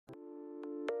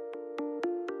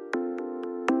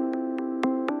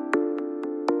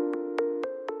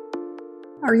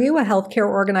Are you a healthcare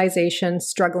organization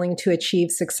struggling to achieve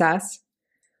success?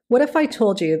 What if I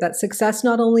told you that success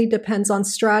not only depends on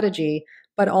strategy,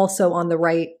 but also on the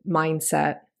right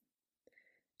mindset?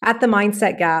 At the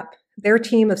Mindset Gap, their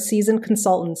team of seasoned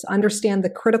consultants understand the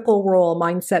critical role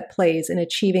mindset plays in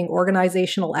achieving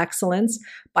organizational excellence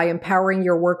by empowering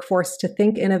your workforce to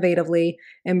think innovatively,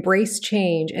 embrace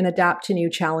change, and adapt to new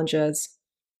challenges.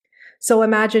 So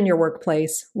imagine your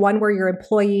workplace, one where your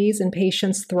employees and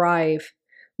patients thrive,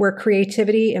 where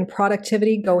creativity and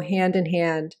productivity go hand in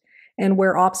hand, and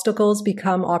where obstacles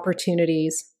become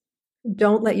opportunities.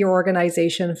 Don't let your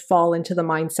organization fall into the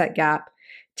mindset gap.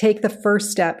 Take the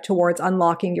first step towards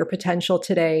unlocking your potential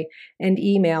today and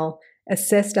email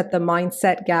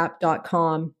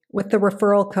assist@themindsetgap.com with the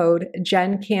referral code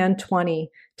GenCan20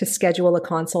 to schedule a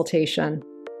consultation.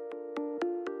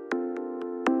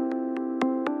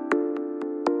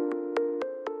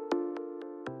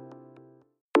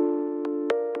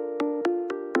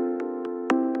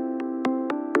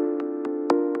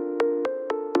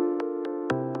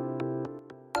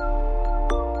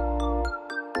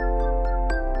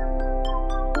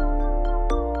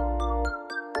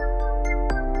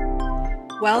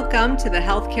 Welcome to the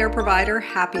Healthcare Provider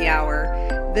Happy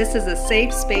Hour. This is a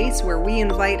safe space where we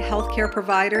invite healthcare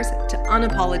providers to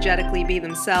unapologetically be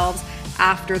themselves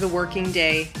after the working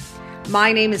day.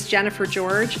 My name is Jennifer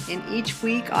George, and each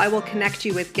week I will connect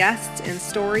you with guests and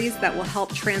stories that will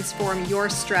help transform your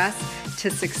stress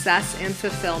to success and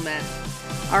fulfillment.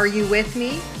 Are you with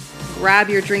me? Grab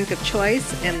your drink of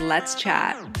choice and let's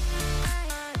chat.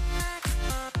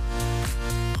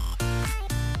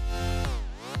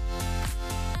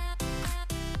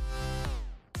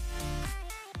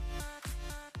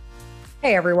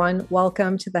 Hey everyone,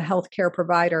 welcome to the Healthcare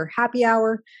Provider Happy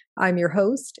Hour. I'm your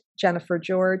host, Jennifer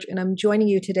George, and I'm joining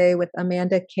you today with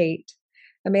Amanda Kate.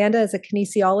 Amanda is a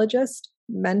kinesiologist,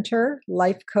 mentor,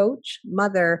 life coach,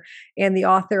 mother, and the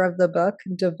author of the book,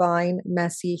 Divine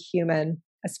Messy Human,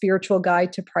 a spiritual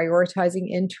guide to prioritizing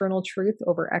internal truth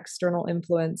over external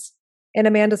influence. In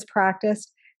Amanda's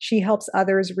practice, she helps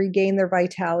others regain their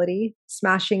vitality,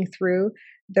 smashing through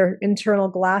their internal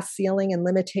glass ceiling and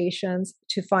limitations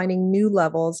to finding new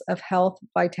levels of health,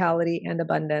 vitality, and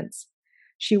abundance.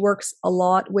 She works a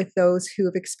lot with those who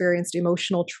have experienced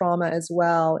emotional trauma as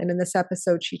well. And in this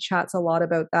episode, she chats a lot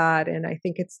about that. And I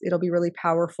think it'll be really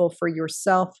powerful for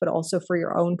yourself, but also for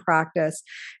your own practice.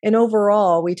 And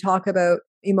overall, we talk about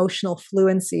emotional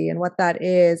fluency and what that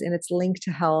is and its link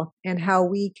to health and how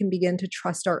we can begin to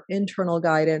trust our internal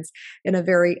guidance in a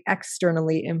very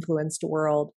externally influenced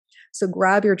world. So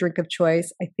grab your drink of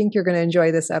choice. I think you're going to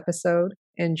enjoy this episode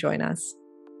and join us.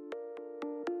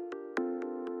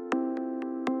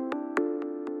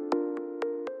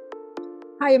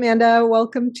 Hi, Amanda.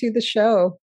 Welcome to the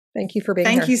show. Thank you for being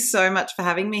here. Thank you so much for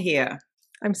having me here.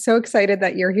 I'm so excited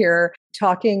that you're here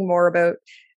talking more about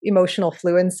emotional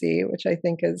fluency, which I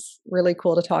think is really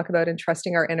cool to talk about, and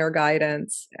trusting our inner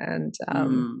guidance. And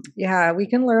yeah, we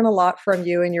can learn a lot from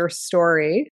you and your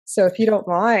story. So if you don't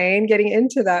mind getting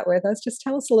into that with us, just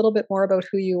tell us a little bit more about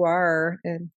who you are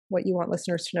and what you want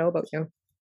listeners to know about you.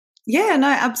 Yeah, no,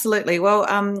 absolutely. Well,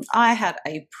 I had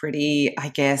a pretty,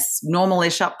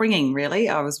 normal-ish upbringing, really.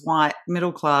 I was white,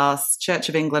 middle class, Church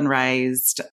of England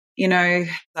raised. You know,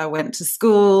 I went to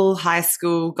school, high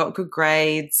school, got good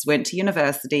grades, went to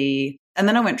university, and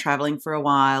then I went traveling for a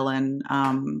while. And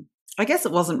I guess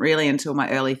it wasn't really until my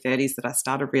early 30s that I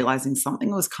started realizing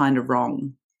something was kind of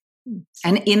wrong.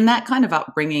 And in that kind of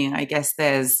upbringing, I guess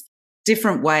there's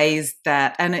different ways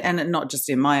that, and not just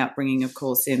in my upbringing, of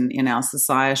course, in our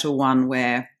societal one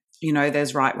where, you know,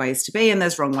 there's right ways to be and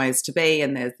there's wrong ways to be,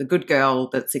 and there's the good girl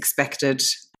that's expected.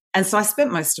 And so I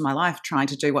spent most of my life trying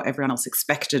to do what everyone else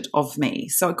expected of me.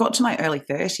 So I got to my early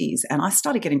 30s and I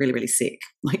started getting really, really sick,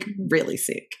 like really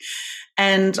sick.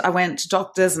 And I went to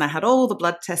doctors and I had all the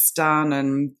blood tests done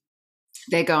and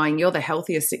they're going, "You're the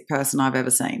healthiest sick person I've ever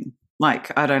seen.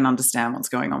 Like, I don't understand what's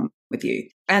going on with you."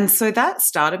 And so that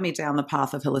started me down the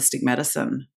path of holistic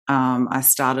medicine. I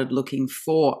started looking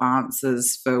for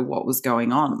answers for what was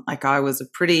going on. Like, I was a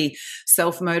pretty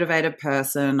self-motivated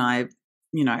person. I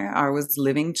was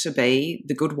living to be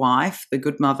the good wife, the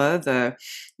good mother, the,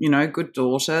 good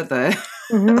daughter, the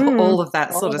all of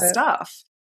that sort of stuff.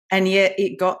 And yet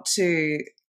it got to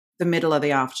the middle of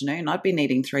the afternoon, I'd been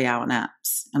needing 3-hour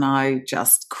naps and I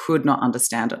just could not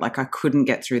understand it. Like, I couldn't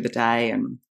get through the day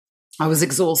and I was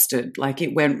exhausted. Like,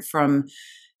 it went from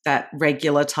that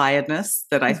regular tiredness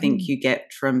that I think you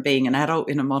get from being an adult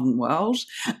in a modern world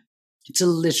to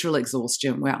literal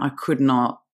exhaustion where I could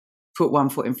not put one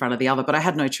foot in front of the other, but I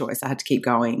had no choice. I had to keep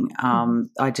going.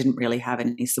 I didn't really have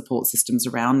any support systems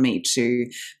around me to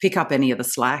pick up any of the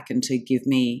slack and to give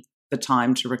me the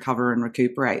time to recover and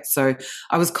recuperate. So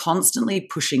I was constantly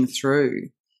pushing through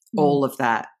all of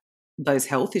those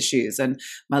health issues, and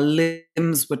my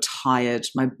limbs were tired.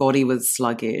 My body was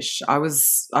sluggish.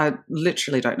 I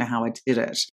literally don't know how I did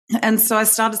it. And so I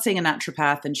started seeing a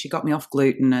naturopath, and she got me off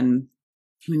gluten, and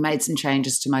we made some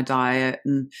changes to my diet,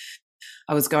 and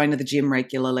I was going to the gym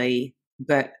regularly.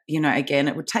 But, again,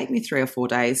 it would take me 3 or 4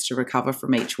 days to recover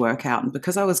from each workout. And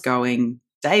because I was going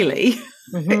daily,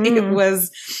 it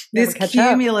was this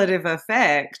cumulative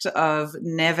effect of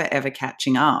never, ever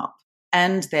catching up.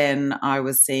 And then I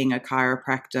was seeing a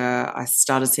chiropractor. I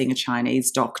started seeing a Chinese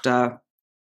doctor.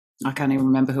 I can't even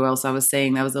remember who else I was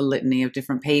seeing. There was a litany of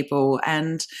different people.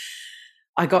 And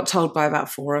I got told by about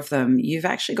 4 of them, you've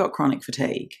actually got chronic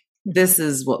fatigue. This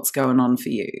is what's going on for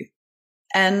you.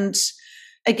 And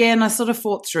again, I sort of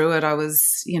fought through it. I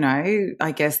was,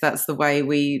 I guess that's the way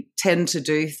we tend to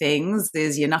do things.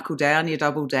 There's you knuckle down, you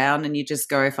double down, and you just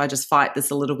go, if I just fight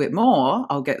this a little bit more,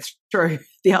 I'll get through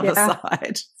the other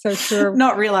side. So true.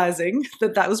 Not realizing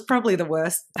that was probably the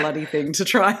worst bloody thing to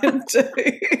try and do.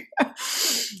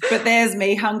 But there's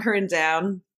me hunkering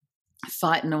down,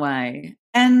 fighting away.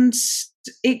 And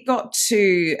it got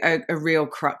to a real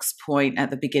crux point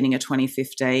at the beginning of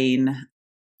 2015.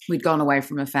 We'd gone away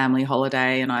from a family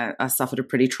holiday, and I suffered a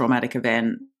pretty traumatic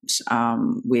event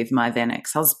with my then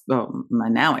ex-husband, my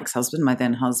now ex-husband, my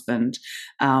then husband.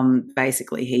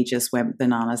 Basically, he just went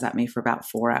bananas at me for about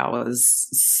 4 hours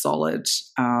solid,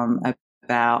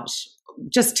 about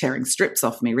just tearing strips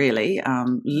off me, really,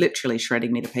 literally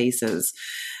shredding me to pieces.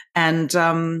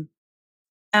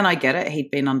 And I get it.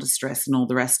 He'd been under stress and all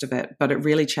the rest of it, but it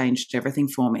really changed everything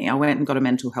for me. I went and got a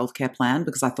mental health care plan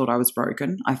because I thought I was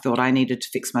broken. I thought I needed to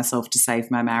fix myself to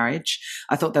save my marriage.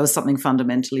 I thought there was something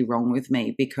fundamentally wrong with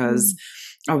me because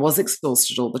I was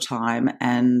exhausted all the time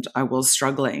and I was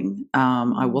struggling.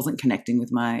 I wasn't connecting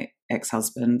with my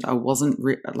ex-husband. I wasn't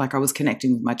I was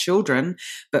connecting with my children,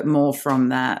 but more from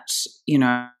that,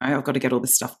 I've got to get all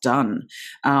this stuff done.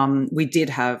 We did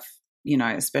have,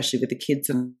 especially with the kids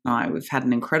and I, we've had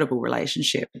an incredible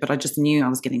relationship, but I just knew I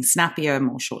was getting snappier,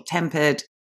 more short-tempered.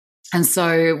 And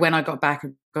so when I got back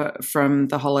from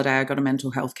the holiday, I got a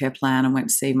mental health care plan and went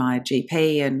to see my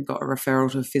GP and got a referral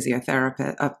to a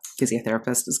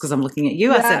physiotherapist, is because I'm looking at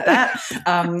you. Yeah. I said that.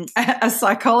 A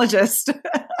psychologist.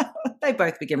 They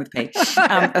both begin with P.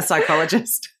 A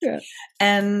psychologist. Yeah.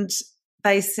 And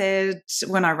they said,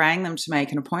 when I rang them to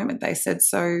make an appointment, they said,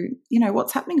 so,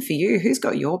 what's happening for you? Who's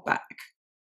got your back?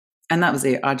 And that was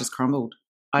it. I just crumbled.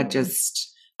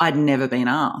 I'd never been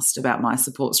asked about my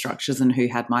support structures and who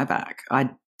had my back.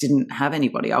 I didn't have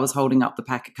anybody. I was holding up the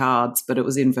pack of cards, but it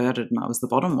was inverted and I was the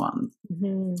bottom one.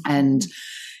 Mm-hmm. And,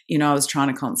 I was trying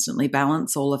to constantly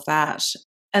balance all of that.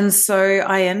 And so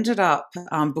I ended up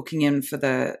booking in for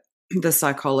the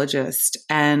psychologist,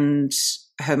 and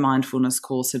her mindfulness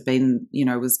course had been,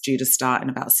 was due to start in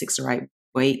about 6 or 8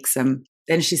 weeks. And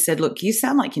then she said, look, you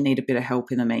sound like you need a bit of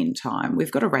help in the meantime.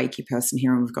 We've got a Reiki person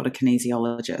here and we've got a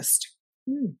kinesiologist.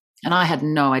 And I had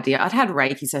no idea. I'd had a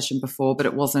Reiki session before, but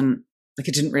it wasn't,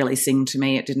 it didn't really sing to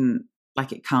me. It didn't,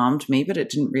 it calmed me, but it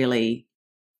didn't really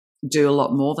do a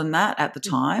lot more than that at the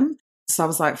time. So I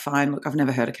was like, fine, look, I've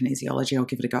never heard of kinesiology. I'll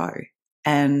give it a go.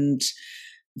 And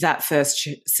that first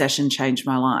session changed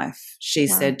my life. She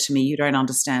said to me, you don't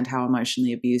understand how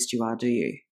emotionally abused you are, do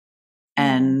you?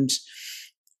 And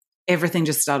everything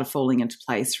just started falling into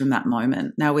place from that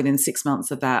moment. Now, within 6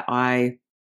 months of that, I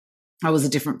was a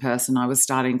different person. I was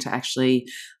starting to actually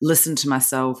listen to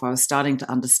myself. I was starting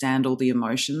to understand all the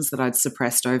emotions that I'd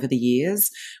suppressed over the years,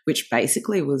 which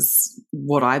basically was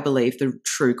what I believe the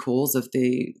true cause of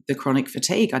the chronic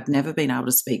fatigue. I'd never been able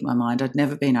to speak my mind. I'd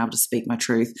never been able to speak my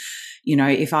truth.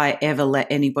 If I ever let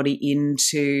anybody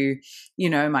into,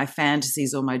 my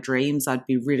fantasies or my dreams, I'd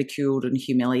be ridiculed and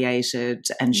humiliated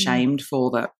and shamed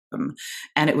for them.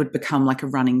 And it would become like a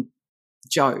running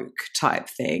joke type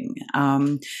thing.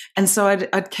 And so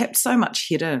I'd kept so much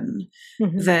hidden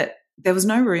that there was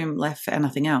no room left for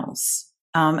anything else.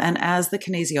 And as the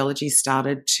kinesiology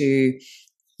started to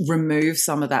remove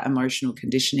some of that emotional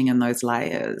conditioning and those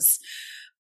layers,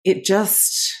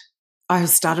 I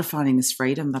started finding this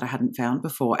freedom that I hadn't found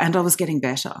before. And I was getting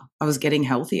better. I was getting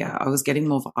healthier. I was getting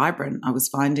more vibrant. I was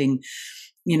finding,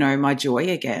 my joy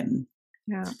again.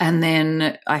 Yeah. And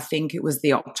then I think it was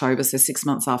the October, so 6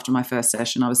 months after my first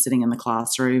session, I was sitting in the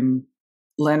classroom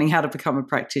learning how to become a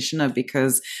practitioner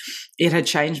because it had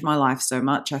changed my life so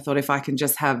much. I thought if I can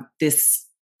just have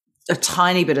a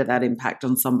tiny bit of that impact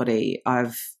on somebody,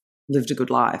 I've lived a good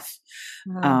life.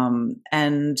 Wow.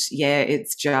 And yeah,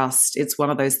 it's one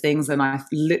of those things. And I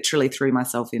literally threw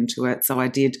myself into it. So I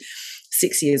did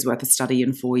 6 years worth of study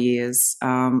in 4 years.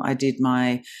 I did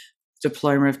my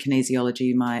diploma of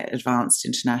kinesiology, my advanced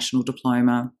international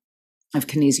diploma of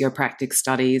kinesiopractic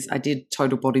studies. I did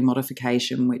total body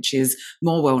modification, which is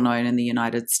more well known in the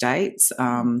United States.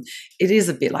 It is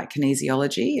a bit like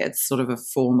kinesiology. It's sort of a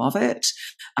form of it,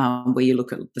 where you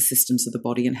look at the systems of the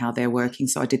body and how they're working.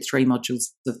 So I did 3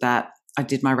 modules of that. I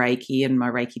did my Reiki and my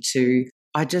Reiki 2.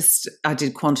 I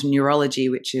did quantum neurology,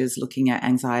 which is looking at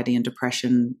anxiety and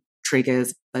depression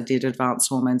triggers. I did advanced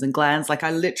hormones and glands. Like,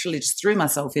 I literally just threw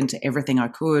myself into everything I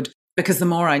could, because the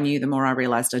more I knew, the more I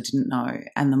realized I didn't know,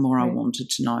 and the more I wanted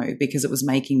to know, because it was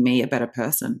making me a better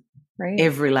person. Right.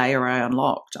 Every layer I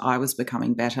unlocked, I was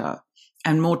becoming better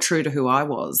and more true to who I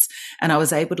was. And I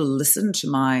was able to listen to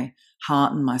my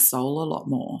heart and my soul a lot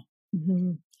more.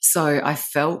 Mm-hmm. So I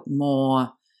felt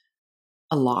more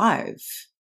alive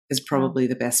is probably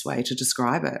the best way to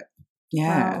describe it.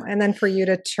 Yeah. Wow. And then for you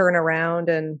to turn around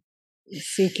and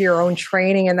seek your own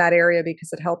training in that area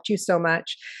because it helped you so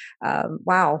much.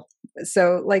 Wow.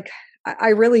 So like, I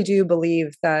really do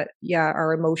believe that,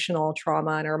 our emotional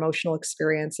trauma and our emotional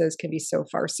experiences can be so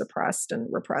far suppressed and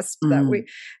repressed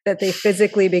that they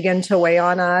physically begin to weigh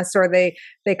on us, or they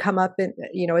come up in,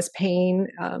 as pain.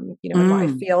 In my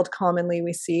field, commonly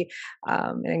we see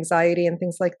anxiety and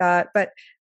things like that. But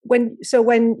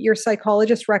when your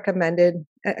psychologist recommended,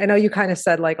 I know you kind of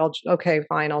said like, okay,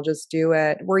 fine, I'll just do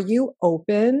it. Were you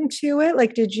open to it?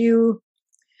 Like,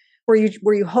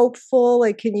 were you hopeful?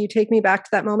 Like, can you take me back to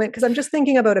that moment? Because I'm just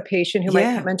thinking about a patient who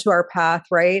might come into our path,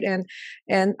 right?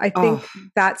 And I think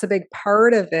that's a big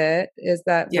part of it, is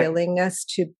that willingness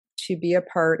to be a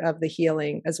part of the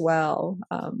healing as well,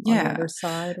 on the other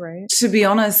side, right? To be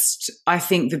honest, I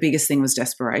think the biggest thing was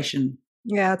desperation.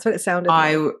 Yeah, that's what it sounded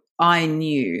like. I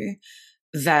knew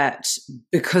that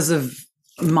because of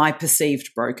my perceived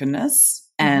brokenness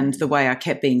and the way I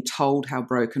kept being told how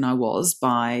broken I was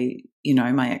by,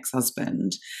 my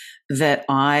ex-husband, that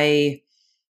I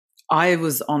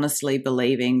was honestly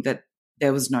believing that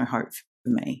there was no hope for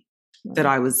me, that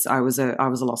I was a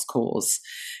lost cause.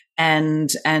 And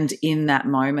in that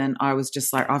moment, I was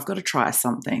just like, I've got to try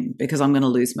something, because I'm going to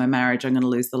lose my marriage. I'm going to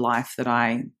lose the life that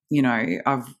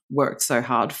I've worked so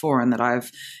hard for, and that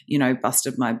I've,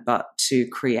 busted my butt to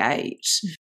create.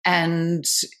 And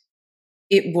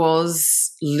it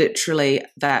was literally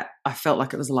that I felt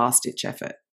like it was a last-ditch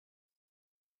effort.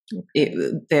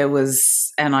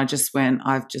 And I just went,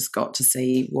 I've just got to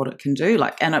see what it can do.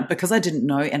 Because I didn't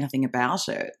know anything about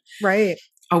it. Right.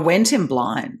 I went in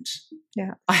blind.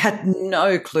 Yeah. I had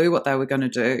no clue what they were going to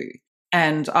do.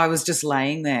 And I was just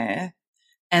laying there.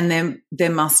 And then there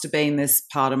must have been this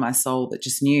part of my soul that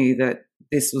just knew that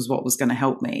this was what was going to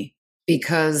help me,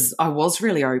 because I was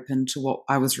really open to what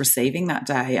I was receiving that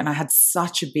day. And I had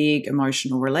such a big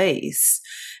emotional release.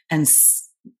 And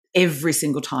every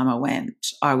single time I went,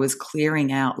 I was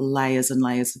clearing out layers and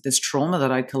layers of this trauma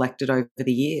that I'd collected over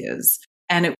the years.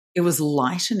 And it was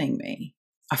lightening me.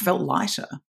 I felt lighter.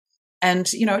 And,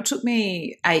 it took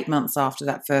me 8 months after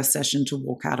that first session to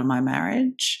walk out of my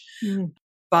marriage.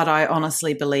 But I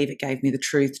honestly believe it gave me the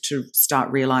truth to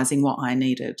start realizing what I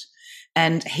needed.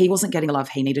 And he wasn't getting the love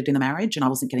he needed in the marriage, and I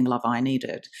wasn't getting the love I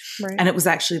needed. Right. And it was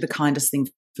actually the kindest thing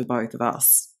for both of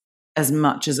us, as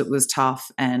much as it was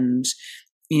tough and,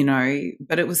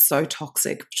 but it was so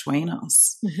toxic between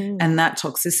us. And that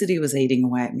toxicity was eating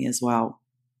away at me as well.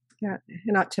 Yeah.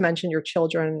 And not to mention your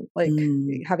children,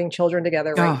 having children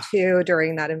together, right, too,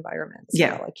 during that environment. So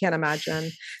I can't imagine.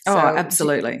 So,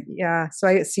 absolutely. Yeah. So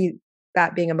I see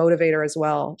that being a motivator as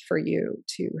well for you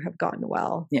to have gotten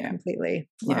well completely.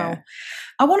 Wow. Yeah.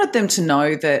 I wanted them to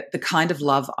know that the kind of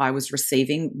love I was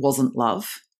receiving wasn't love,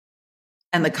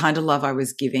 and the kind of love I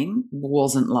was giving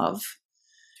wasn't love,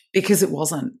 because it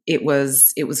wasn't. It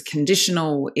was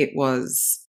conditional. It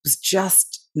was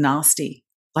just nasty.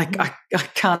 Like, I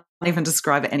can't even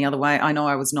describe it any other way. I know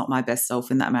I was not my best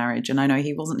self in that marriage, and I know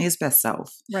he wasn't his best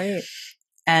self. Right.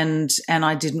 And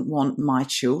I didn't want my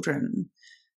children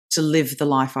to live the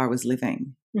life I was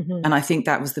living. And I think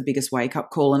that was the biggest wake-up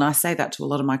call. And I say that to a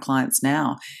lot of my clients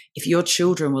now. If your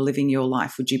children were living your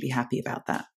life, would you be happy about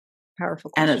that?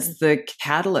 Powerful question. And it's the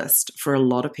catalyst for a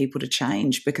lot of people to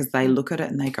change, because they look at it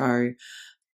and they go,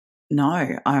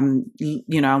 no,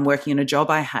 I'm working in a job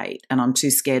I hate and I'm too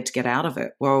scared to get out of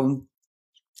it. Well,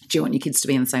 do you want your kids to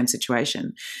be in the same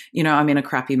situation? I'm in a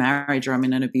crappy marriage, or I'm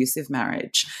in an abusive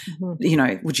marriage.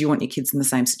 Would you want your kids in the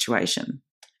same situation?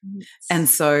 Yes. And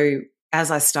so as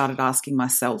I started asking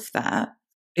myself that,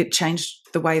 it changed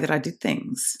the way that I did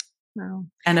things. Wow.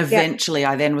 And eventually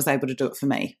I then was able to do it for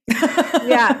me.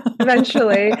 Yeah,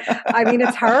 eventually. I mean,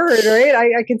 it's hard, right?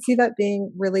 I can see that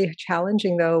being really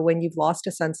challenging, though, when you've lost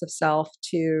a sense of self,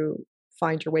 to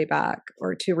find your way back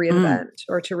or to reinvent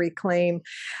or to reclaim.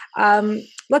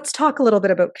 Let's talk a little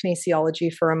bit about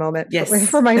kinesiology for a moment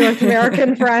for my North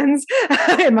American friends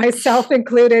and myself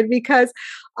included, because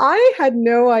I had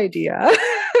no idea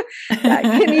that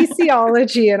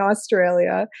kinesiology in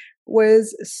Australia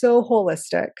was so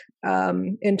holistic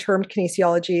in termed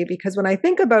kinesiology, because when I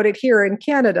think about it here in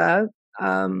Canada,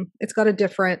 it's got a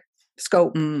different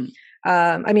scope.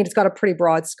 I mean, it's got a pretty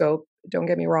broad scope, don't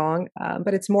get me wrong,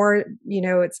 but it's more,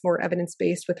 it's more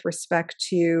evidence-based with respect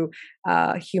to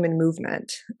human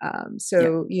movement.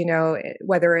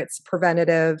 Whether it's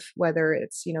preventative, whether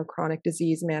it's, chronic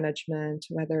disease management,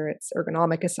 whether it's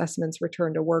ergonomic assessments,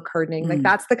 return to work hardening, like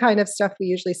that's the kind of stuff we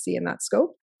usually see in that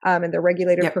scope. And the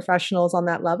regulated professionals on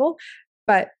that level.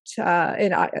 But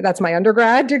that's my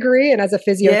undergrad degree. And as a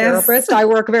physiotherapist, I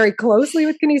work very closely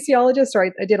with kinesiologists, or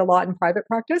I did a lot in private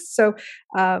practice. So,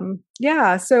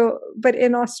 but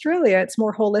in Australia, it's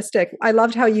more holistic. I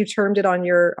loved how you termed it on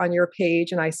your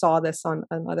page, and I saw this on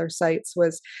other sites,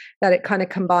 was that it kind of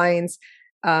combines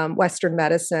Western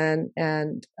medicine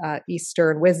and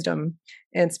Eastern wisdom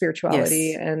and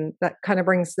spirituality, and that kind of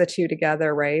brings the two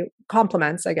together, right?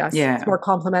 Complements, I guess. It's more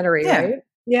complementary, right?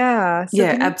 Yeah. So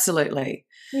absolutely.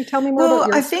 Can you tell me more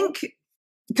about I think,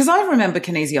 because I remember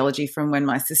kinesiology from when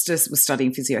my sister was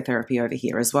studying physiotherapy over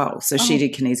here as well. So she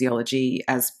did kinesiology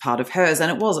as part of hers, and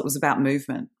it was about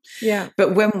movement. Yeah.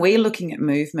 But when we're looking at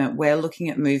movement, we're looking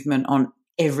at movement on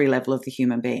every level of the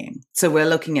human being. So we're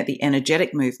looking at the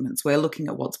energetic movements. We're looking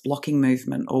at what's blocking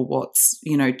movement, or what's,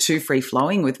 too free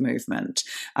flowing with movement.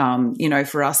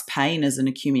 For us, pain is an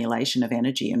accumulation of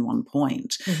energy in one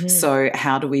point. Mm-hmm. So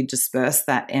how do we disperse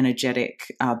that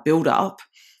energetic buildup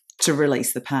to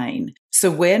release the pain?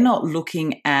 So we're not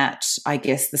looking at, I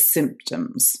guess, the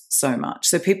symptoms so much.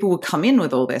 So people will come in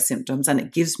with all their symptoms and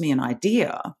it gives me an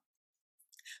idea.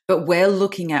 But we're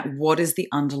looking at what is the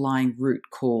underlying root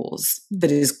cause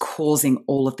that is causing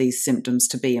all of these symptoms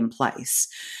to be in place.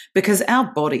 Because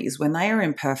our bodies, when they are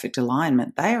in perfect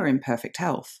alignment, they are in perfect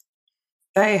health.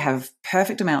 They have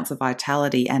perfect amounts of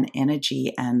vitality and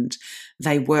energy, and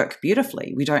they work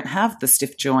beautifully. We don't have the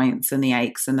stiff joints and the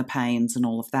aches and the pains and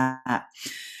all of that.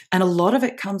 And a lot of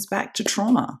it comes back to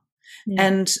trauma. Yeah.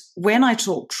 And when I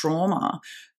talk trauma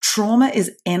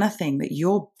is anything that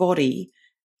your body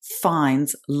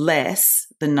finds less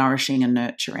than nourishing and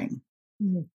nurturing.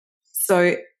 Mm.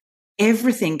 So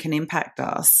everything can impact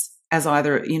us as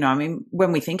either,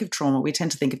 when we think of trauma, we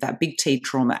tend to think of that big T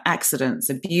trauma, accidents,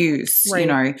 abuse,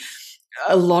 right.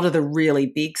 A lot of the really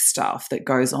big stuff that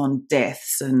goes on,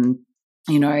 deaths and,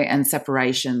 and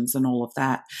separations and all of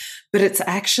that. But it's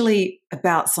actually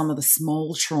about some of the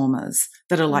small traumas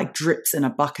that are like drips in a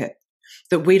bucket,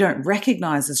 that we don't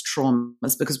recognize as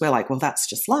traumas because we're like, well, that's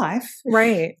just life.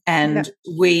 Right. And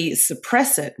we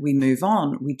suppress it. We move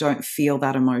on. We don't feel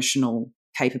that emotional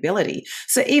capability.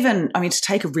 So even, to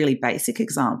take a really basic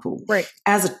example, right.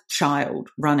 As a child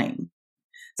running,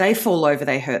 they fall over,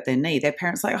 they hurt their knee. Their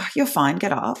parents are like, oh, you're fine,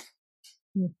 get up.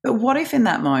 Mm. But what if in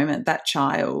that moment that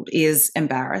child is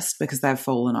embarrassed because they've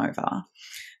fallen over?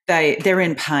 They're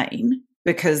in pain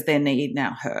because their knee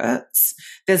now hurts.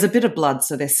 There's a bit of blood,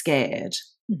 so they're scared.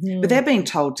 Mm-hmm. But they're being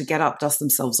told to get up, dust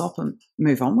themselves up and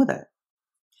move on with it.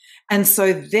 And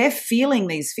so they're feeling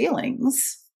these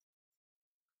feelings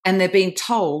and they're being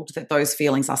told that those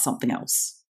feelings are something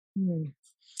else. Mm.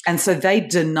 And so they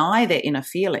deny their inner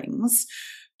feelings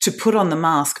to put on the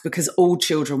mask, because all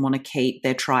children want to keep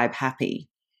their tribe happy.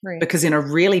 Right. Because in a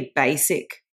really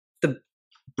basic, the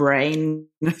brain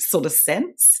sort of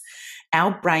sense,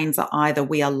 our brains are either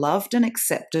we are loved and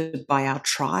accepted by our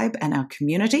tribe and our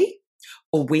community,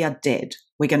 or we are dead.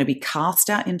 We're going to be cast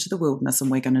out into the wilderness and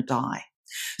we're going to die.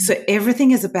 Mm-hmm. So everything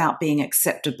is about being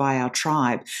accepted by our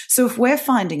tribe. So if we're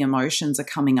finding emotions are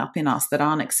coming up in us that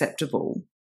aren't acceptable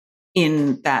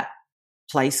in that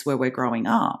place where we're growing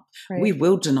up, right. We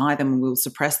will deny them and we'll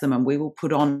suppress them, and we will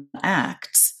put on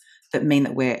acts that mean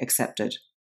that we're accepted.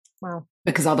 Wow.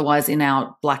 Because otherwise in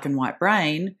our black and white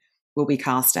brain, will be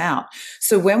cast out.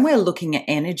 So when we're looking at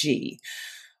energy,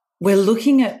 we're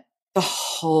looking at the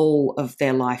whole of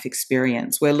their life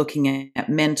experience. We're looking at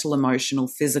mental, emotional,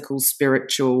 physical,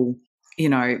 spiritual,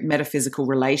 metaphysical,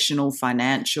 relational,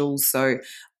 financial. So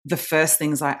the first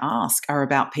things I ask are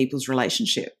about people's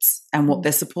relationships and what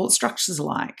their support structures are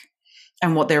like,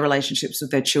 and what their relationships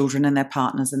with their children and their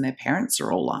partners and their parents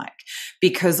are all like,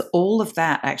 because all of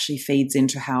that actually feeds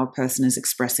into how a person is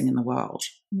expressing in the world.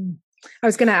 Mm. I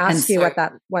was going to ask you what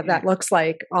that looks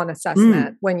like on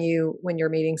assessment when you're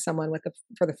meeting someone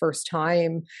for the first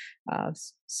time.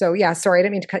 So yeah, sorry, I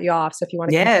didn't mean to cut you off. So if you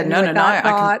want to continue with that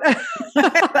thought,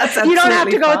 you don't have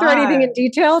to go through anything in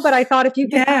detail. But I thought if you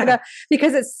could,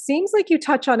 because it seems like you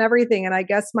touch on everything. And I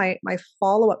guess my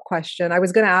follow up question I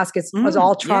was going to ask is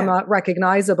all trauma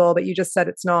recognizable? But you just said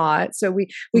it's not. So we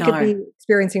could be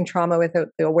experiencing trauma without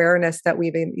the awareness that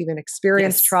we've even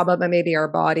experienced trauma, but maybe our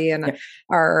body and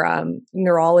our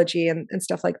neurology and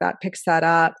stuff like that picks that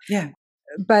up. Yeah.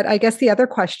 But I guess the other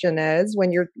question is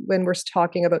when we're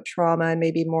talking about trauma and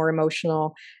maybe more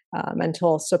emotional,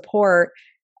 mental support,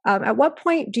 at what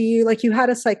point do you had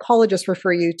a psychologist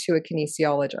refer you to a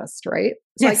kinesiologist, right?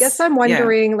 So I guess I'm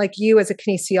wondering, you as a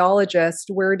kinesiologist,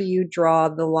 where do you draw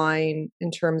the line in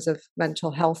terms of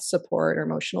mental health support or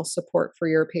emotional support for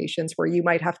your patients, where you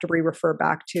might have to refer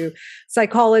back to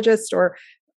psychologists, or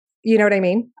you know what I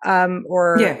mean?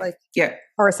 Or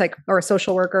a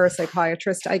social worker, or a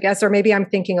psychiatrist, I guess, or maybe I'm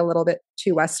thinking a little bit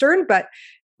too Western, but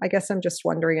I guess I'm just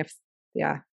wondering if,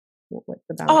 what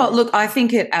the boundary. Oh, look, I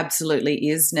think it absolutely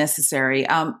is necessary.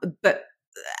 But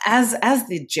as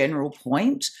the general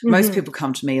point, most people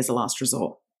come to me as a last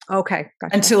resort. Okay.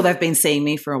 Gotcha. Until they've been seeing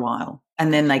me for a while.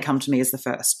 And then they come to me as the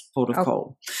first port of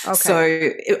call. Okay.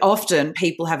 So often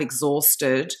people have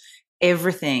exhausted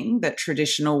everything that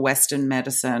traditional Western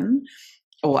medicine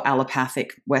or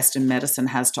allopathic Western medicine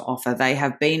has to offer. They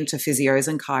have been to physios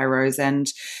and chiros and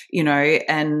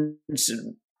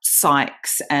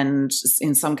psychs, and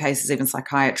in some cases even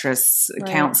psychiatrists,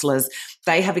 counselors.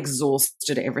 They have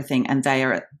exhausted everything and they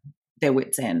are at their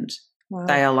wits' end. Wow.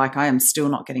 They are like, I am still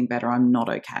not getting better. I'm not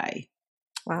okay.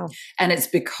 Wow. And it's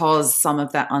because some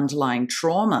of that underlying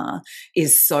trauma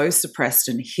is so suppressed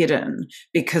and hidden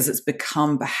because it's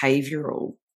become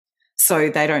behavioral. So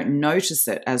they don't notice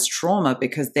it as trauma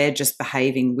because they're just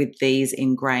behaving with these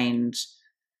ingrained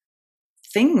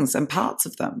things and parts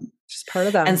of them. Just part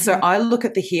of them. And so I look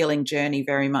at the healing journey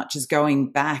very much as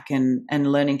going back and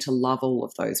learning to love all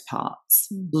of those parts,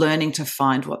 learning to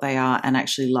find what they are and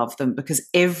actually love them, because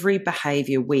every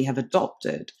behavior we have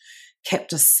adopted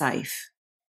kept us safe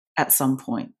at some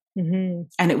point. And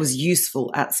it was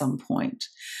useful at some point.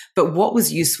 But what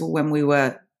was useful when we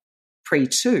were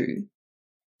pre-2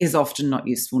 is often not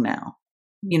useful now.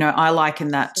 You know, I liken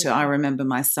that to, I remember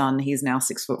my son, he's now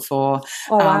 6'4". Oh,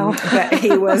 wow. But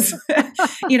he was,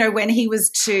 when he was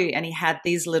 2 and he had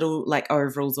these little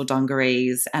overalls or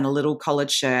dungarees and a little collared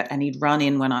shirt, and he'd run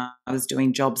in when I was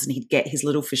doing jobs and he'd get his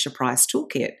little Fisher-Price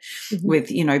toolkit with,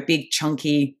 big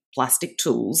chunky plastic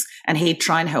tools, and he'd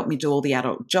try and help me do all the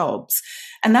adult jobs.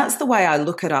 And that's the way I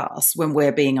look at us when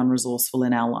we're being unresourceful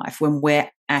in our life, when we're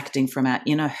acting from our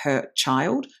inner hurt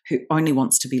child who only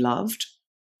wants to be loved,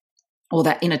 or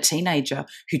that inner teenager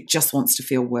who just wants to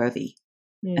feel worthy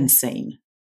and seen.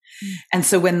 And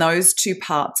so when those two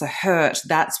parts are hurt,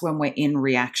 that's when we're in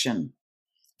reaction.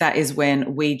 That is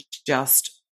when we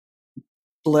just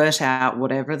blurt out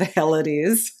whatever the hell it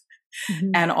is.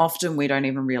 And often we don't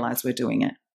even realize we're doing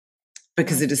it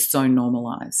because it is so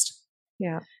normalized.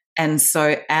 Yeah. And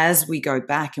so as we go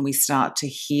back and we start to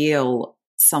heal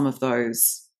some of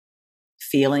those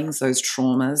feelings, those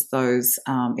traumas, those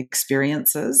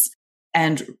experiences,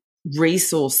 and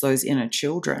resource those inner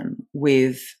children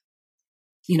with,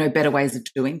 better ways of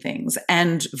doing things,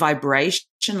 and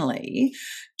vibrationally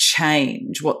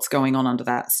change what's going on under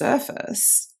that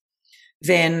surface,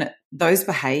 then those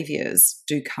behaviors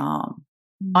do calm.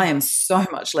 I am so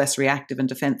much less reactive and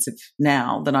defensive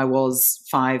now than I was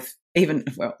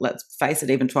let's face it,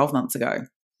 even 12 months ago.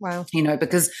 Wow.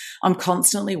 Because I'm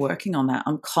constantly working on that.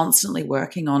 I'm constantly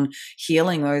working on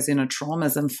healing those inner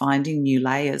traumas and finding new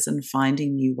layers and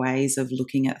finding new ways of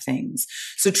looking at things.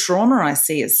 So trauma I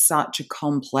see as such a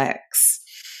complex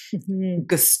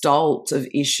gestalt of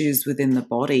issues within the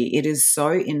body. It is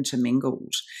so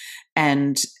intermingled.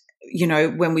 And,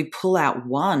 when we pull out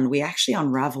one, we actually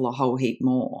unravel a whole heap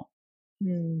more.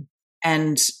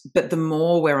 But the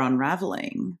more we're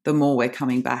unraveling, the more we're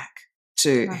coming back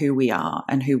to who we are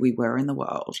and who we were in the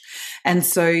world. And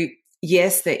so,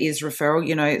 yes, there is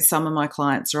referral. Some of my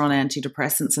clients are on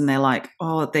antidepressants and they're like,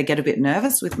 they get a bit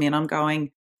nervous with me. And I'm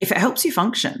going, if it helps you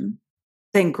function,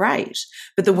 then great.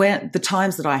 But the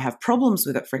times that I have problems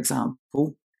with it, for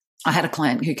example, I had a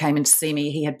client who came in to see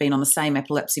me. He had been on the same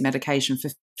epilepsy medication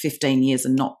for 15 years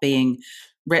and not being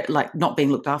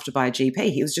looked after by a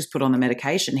GP. He was just put on the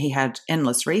medication. He had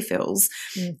endless refills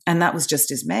and that was just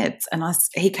his meds. And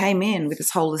he came in with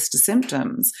this whole list of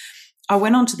symptoms. I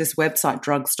went onto this website,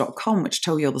 drugs.com, which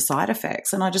tell you all the side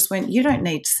effects. And I just went, you don't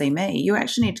need to see me. You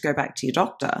actually need to go back to your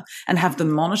doctor and have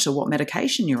them monitor what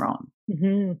medication you're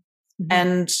on.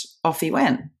 And off he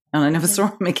went. And I never saw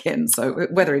him again. So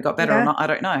whether he got better or not, I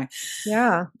don't know.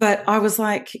 Yeah. But I was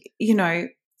like,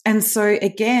 and so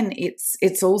again,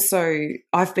 it's also,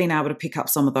 I've been able to pick up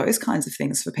some of those kinds of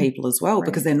things for people as well,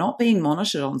 because they're not being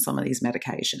monitored on some of these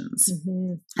medications.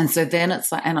 And so then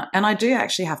it's like, and I do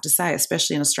actually have to say,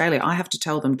 especially in Australia, I have to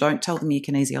tell them, don't tell them your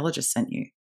kinesiologist sent you.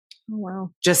 Oh, wow.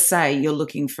 Just say you're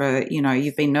looking for,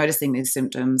 you've been noticing these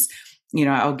symptoms.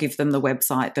 I'll give them the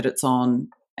website that it's on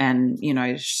and,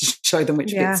 show them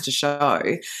which bits to show.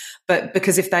 But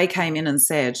because if they came in and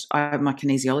said, my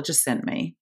kinesiologist sent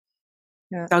me,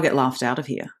 they'll get laughed out of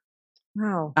here.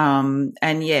 Wow.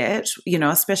 And yet,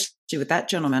 especially with that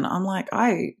gentleman, I'm like,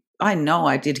 I know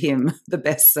I did him the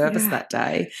best service that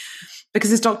day because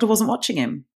his doctor wasn't watching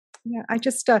him. Yeah, I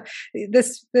just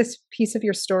this piece of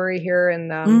your story here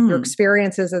and your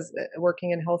experiences as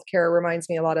working in healthcare reminds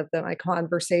me a lot of my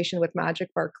conversation with Magic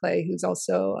Barclay, who's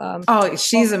also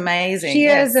she's amazing. She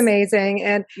is amazing,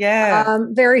 and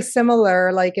very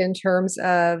similar, like in terms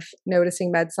of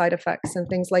noticing med side effects and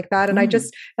things like that. And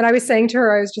I was saying to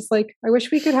her, I was just like, I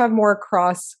wish we could have more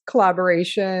cross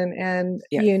collaboration, and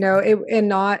and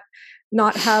not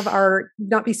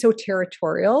be so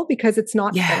territorial, because it's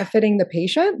not benefiting the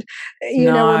patient.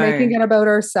 We're making it about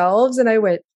ourselves. And I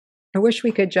wish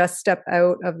we could just step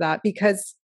out of that,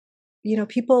 because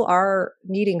people are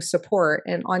needing support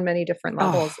and on many different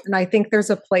levels. And I think there's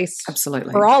a place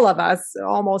for all of us,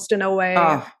 almost, in a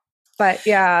way. But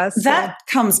that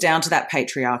comes down to that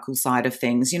patriarchal side of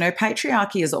things.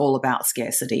 Patriarchy is all about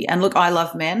scarcity. And look, I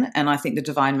love men, and I think the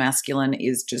divine masculine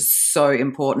is just so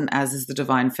important, as is the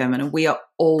divine feminine. We are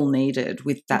all needed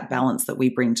with that balance that we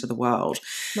bring to the world.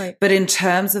 Right. But in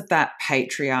terms of that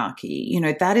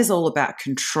patriarchy, that is all about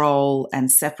control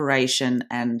and separation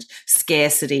and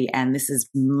scarcity, and this is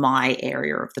my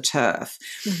area of the turf.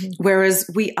 Whereas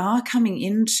we are coming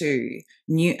into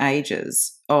new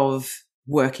ages of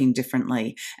working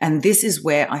differently. And this is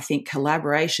where I think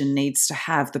collaboration needs to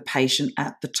have the patient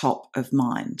at the top of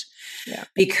mind. Yeah.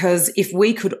 Because if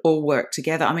we could all work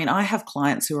together, I have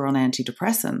clients who are on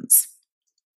antidepressants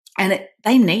and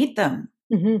they need them.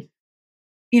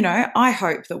 I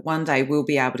hope that one day we'll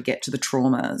be able to get to the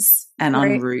traumas and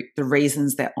unroot the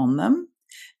reasons they're on them,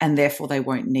 and therefore they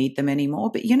won't need them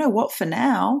anymore. But you know what? For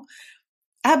now,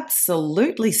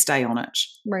 absolutely stay on it.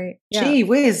 Right. Yeah. Gee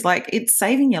whiz, it's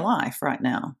saving your life right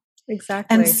now.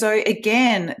 Exactly. And so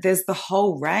again, there's the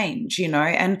whole range,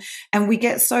 and we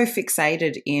get so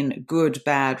fixated in good,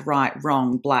 bad, right,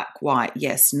 wrong, black, white,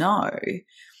 yes, no.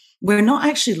 We're not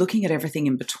actually looking at everything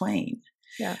in between.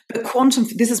 Yeah. But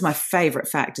this is my favorite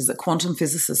fact, is that quantum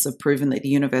physicists have proven that the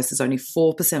universe is only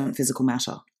 4% physical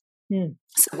matter.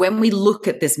 So when we look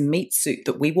at this meat suit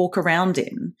that we walk around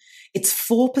in, it's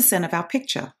 4% of our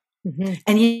picture.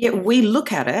 And yet we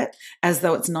look at it as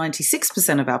though it's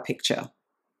 96% of our picture.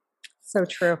 So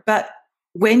true. But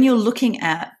when you're looking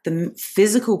at the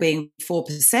physical being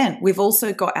 4%, we've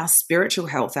also got our spiritual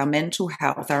health, our mental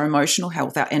health, our emotional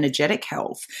health, our energetic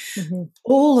health,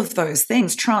 all of those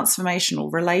things, transformational,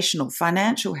 relational,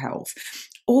 financial health,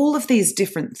 all of these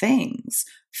different things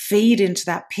feed into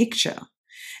that picture.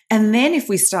 And then if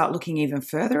we start looking even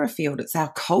further afield, it's our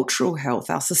cultural health,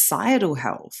 our societal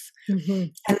health.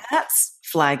 And that's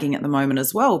flagging at the moment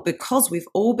as well, because we've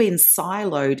all been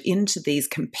siloed into these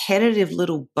competitive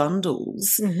little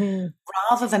bundles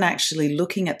rather than actually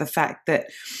looking at the fact that,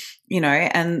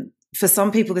 and for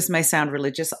some people this may sound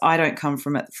religious. I don't come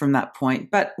from it from that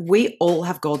point, but we all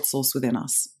have God's source within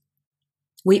us.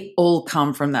 We all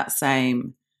come from that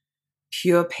same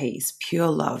pure peace, pure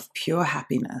love, pure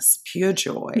happiness, pure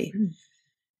joy.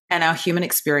 And our human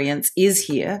experience is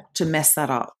here to mess that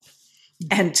up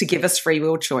and to give us free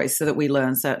will choice so that we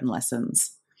learn certain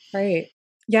lessons. Right.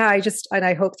 Yeah.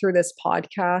 I hope through this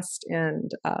podcast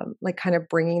and kind of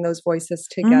bringing those voices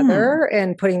together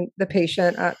and putting the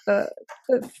patient at the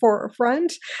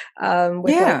forefront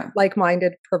with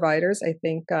like-minded providers, I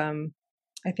think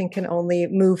can only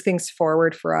move things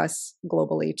forward for us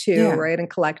globally too, right? And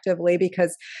collectively,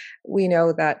 because we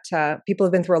know that people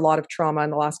have been through a lot of trauma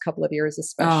in the last couple of years,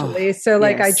 especially.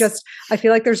 I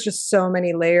feel like there's just so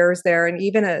many layers there. And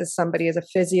even as somebody, as a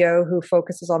physio who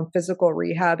focuses on physical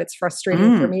rehab, it's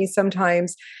frustrating for me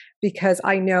sometimes, because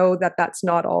I know that that's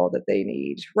not all that they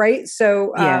need, right?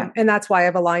 So, and that's why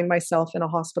I've aligned myself in a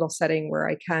hospital setting where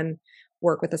I can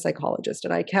work with a psychologist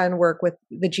and I can work with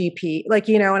the GP,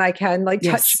 and I can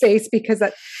touch base, because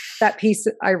that piece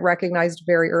I recognized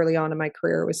very early on in my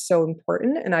career was so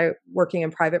important. And working in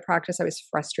private practice, I was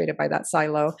frustrated by that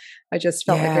silo. I just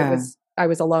felt like it was I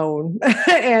was alone.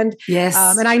 and Yes.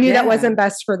 and I knew that wasn't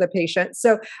best for the patient.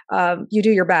 So you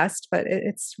do your best, but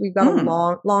we've got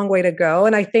a long way to go.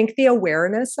 And I think the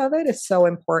awareness of it is so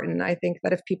important. I think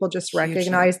that if people just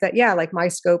recognize that, yeah, like my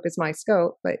scope is my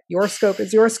scope, but your scope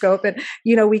is your scope. And,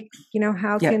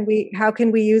 how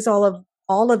can we use all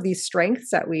of these strengths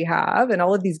that we have and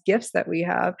all of these gifts that we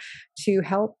have to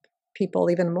help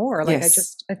people even more. Like,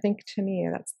 I think to me,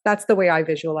 that's the way I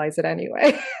visualize it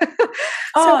anyway.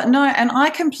 No, and I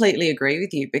completely agree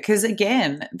with you, because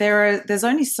again, there's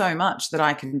only so much that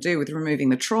I can do with removing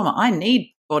the trauma. I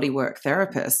need bodywork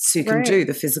therapists who can do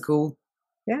the physical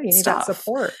you need stuff. That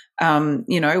support.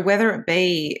 Whether it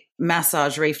be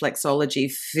massage,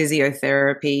 reflexology,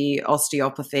 physiotherapy,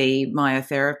 osteopathy,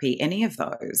 myotherapy, any of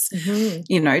those,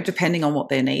 depending on what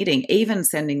they're needing, even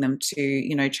sending them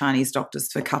to, Chinese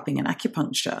doctors for cupping and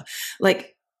acupuncture.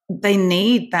 Like, they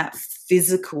need that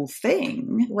physical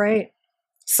thing. Right.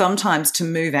 Sometimes to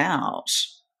move out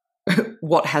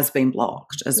what has been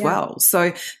blocked as well.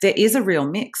 So there is a real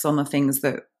mix on the things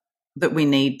that we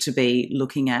need to be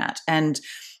looking at. And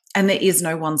there is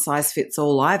no one size fits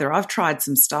all either. I've tried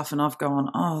some stuff and I've gone,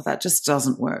 oh, that just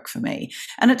doesn't work for me.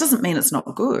 And it doesn't mean it's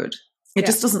not good. It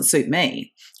just doesn't suit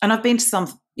me. And I've been to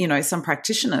some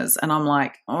practitioners and I'm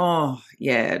like, oh,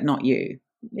 yeah, not you.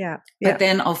 Yeah. But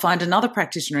then I'll find another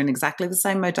practitioner in exactly the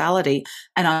same modality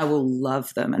and I will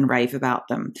love them and rave about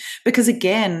them. Because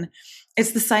again,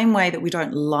 it's the same way that we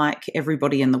don't like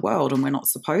everybody in the world and we're not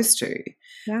supposed to.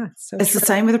 Yeah. It's the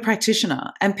same with a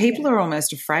practitioner. And people are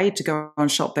almost afraid to go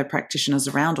and shop their practitioners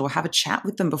around or have a chat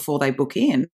with them before they book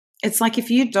in. It's like,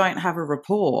 if you don't have a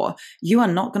rapport, you are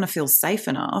not going to feel safe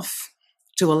enough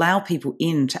to allow people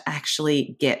in to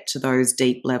actually get to those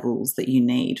deep levels that you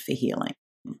need for healing.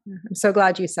 I'm so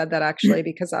glad you said that, actually,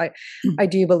 because I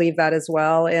do believe that as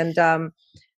well. And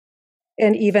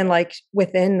even like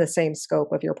within the same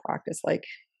scope of your practice, like,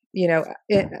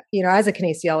 as a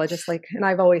kinesiologist, like, and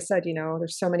I've always said,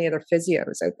 there's so many other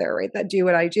physios out there, right, that do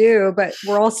what I do, but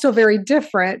we're all still very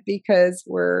different because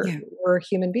we're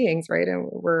human beings, right? And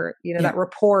we're, that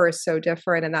rapport is so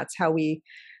different. And that's how we,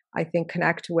 I think,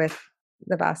 connect with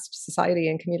the vast society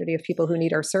and community of people who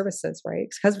need our services, right?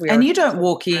 Because and you don't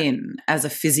walk in as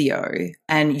a physio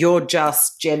and you're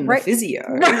just Jen the physio.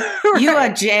 You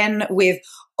are Jen with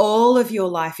all of your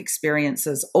life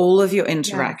experiences, all of your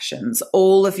interactions,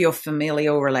 all of your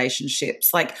familial relationships.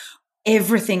 Like,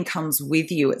 everything comes with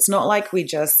you. It's not like we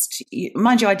just,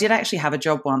 mind you, I did actually have a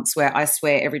job once where I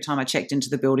swear every time I checked into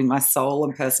the building, my soul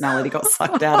and personality got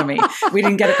sucked out of me. We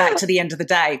didn't get it back to the end of the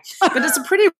day. But it's a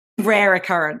pretty rare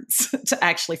occurrence to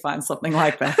actually find something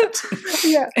like that.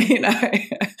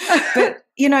 But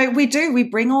we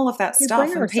bring all of that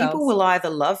stuff, and people will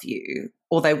either love you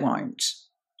or they won't.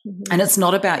 And it's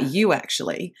not about you,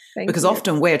 actually, because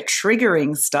often we're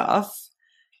triggering stuff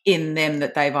in them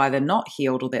that they've either not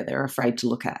healed or that they're afraid to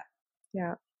look at.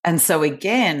 And so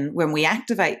again, when we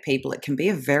activate people, it can be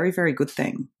a very, very good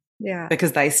thing.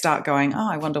 Because they start going,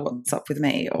 oh, I wonder what's up with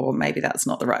me, or maybe that's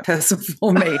not the right person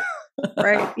for me.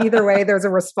 Right. Either way, there's a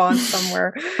response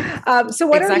somewhere. So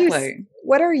what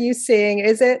are you seeing?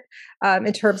 Is it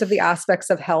in terms of the aspects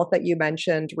of health that you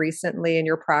mentioned recently in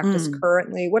your practice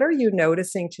currently? What are you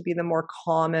noticing to be the more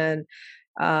common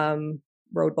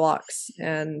roadblocks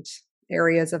and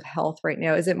areas of health right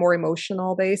now? Is it more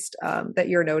emotional based that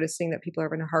you're noticing that people are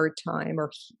having a hard time or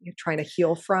trying to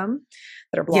heal from,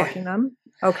 that are blocking them?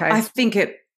 Okay. I think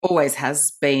it always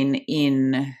has been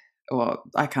or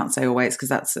I can't say always because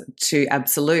that's too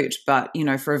absolute, but,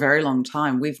 for a very long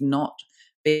time, we've not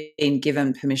been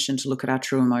given permission to look at our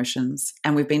true emotions,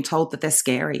 and we've been told that they're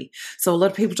scary. So a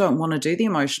lot of people don't want to do the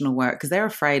emotional work because they're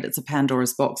afraid it's a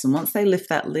Pandora's box. And once they lift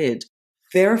that lid,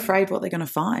 they're afraid what they're going to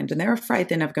find, and they're afraid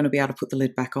they're never going to be able to put the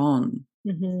lid back on.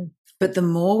 But the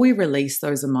more we release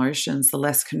those emotions, the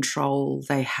less control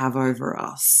they have over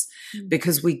us,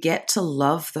 because we get to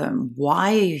love them.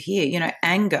 Why are you here?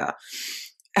 Anger.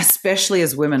 Especially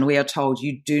as women, we are told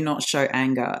you do not show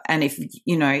anger. And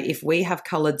if we have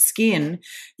colored skin,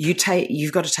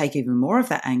 you've got to take even more of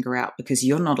that anger out, because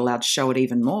you're not allowed to show it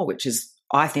even more, which is,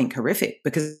 I think, horrific,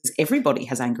 because everybody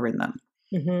has anger in them.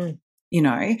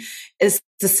 It's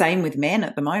the same with men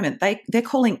at the moment. They're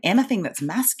calling anything that's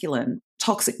masculine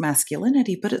toxic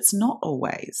masculinity, but it's not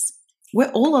always.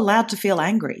 We're all allowed to feel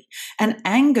angry. And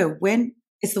anger, when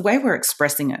it's the way we're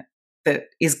expressing it, that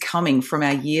is coming from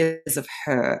our years of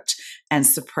hurt and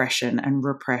suppression and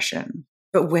repression.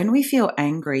 But when we feel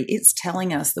angry, it's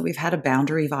telling us that we've had a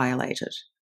boundary violated,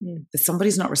 that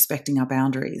somebody's not respecting our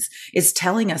boundaries. It's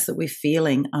telling us that we're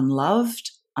feeling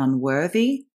unloved,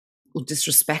 unworthy, or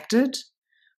disrespected,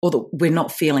 or that we're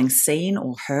not feeling seen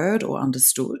or heard or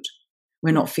understood.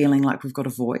 We're not feeling like we've got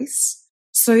a voice.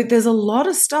 So there's a lot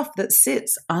of stuff that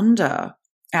sits under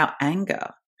our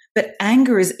anger. But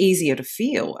anger is easier to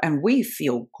feel, and we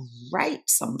feel great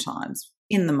sometimes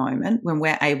in the moment when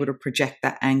we're able to project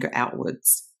that anger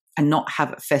outwards and not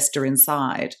have it fester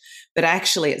inside. But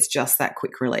actually, it's just that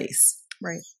quick release.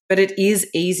 Right. But it is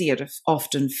easier to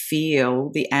often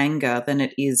feel the anger than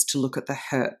it is to look at the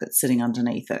hurt that's sitting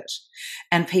underneath it.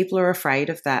 And people are afraid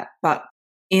of that. But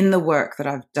in the work that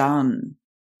I've done,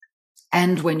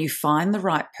 and when you find the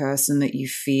right person that you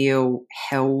feel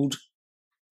held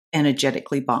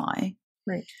energetically by,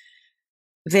 right,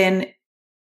 then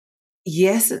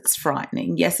yes, it's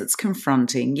frightening. Yes, it's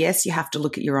confronting. Yes, you have to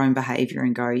look at your own behavior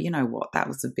and go, you know what, that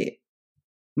was a bit,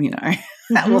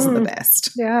 that wasn't the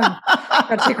best. Yeah.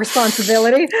 Got to take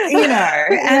responsibility.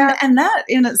 Yeah. And that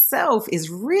in itself is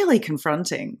really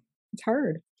confronting. It's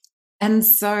hard. And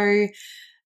so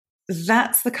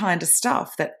that's the kind of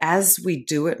stuff that as we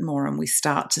do it more and we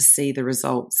start to see the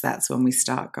results, that's when we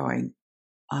start going,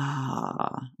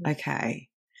 okay,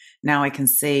 now I can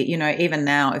see, even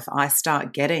now if I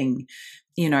start getting,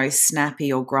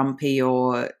 snappy or grumpy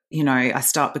or, I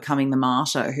start becoming the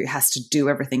martyr who has to do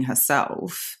everything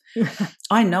herself,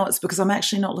 I know it's because I'm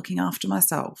actually not looking after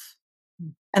myself.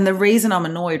 And the reason I'm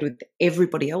annoyed with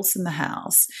everybody else in the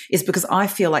house is because I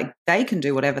feel like they can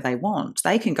do whatever they want.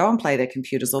 They can go and play their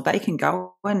computers, or they can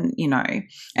go and,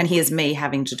 and here's me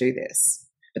having to do this.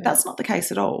 But that's not the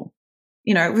case at all.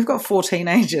 We've got 4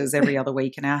 teenagers every other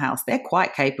week in our house. They're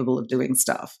quite capable of doing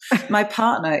stuff. My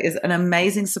partner is an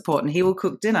amazing support and he will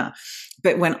cook dinner.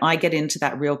 But when I get into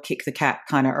that real kick the cat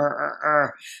kind of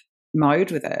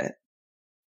mode with it,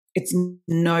 it's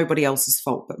nobody else's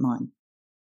fault but mine.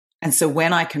 And so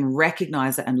when I can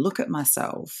recognize it and look at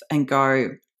myself and go,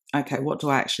 okay, what do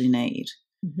I actually need?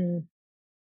 Mm-hmm.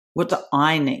 What do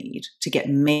I need to get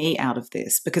me out of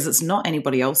this? Because it's not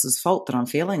anybody else's fault that I'm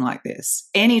feeling like this.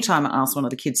 Anytime I ask one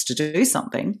of the kids to do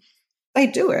something, they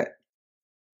do it.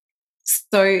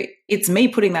 So it's me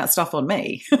putting that stuff on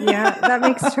me. Yeah, that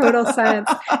makes total sense.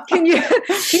 Can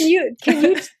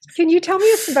you tell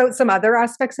me about some other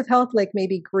aspects of health, like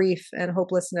maybe grief and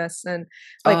hopelessness, and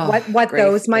like what grief,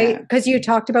 those might? Because you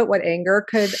talked about what anger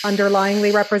could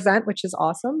underlyingly represent, which is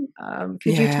awesome.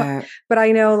 But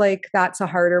I know like that's a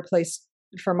harder place,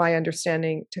 from my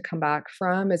understanding, to come back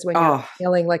from, is when you're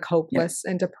feeling like hopeless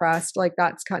and depressed. Like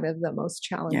that's kind of the most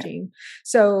challenging.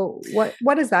 So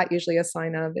what is that usually a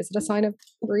sign of? Is it a sign of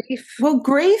grief? Well,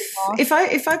 grief, if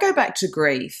I go back to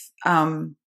grief,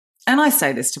 and I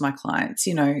say this to my clients,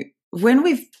 when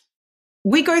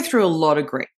we go through a lot of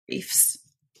griefs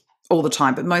all the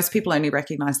time, but most people only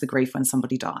recognize the grief when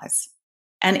somebody dies.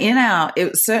 And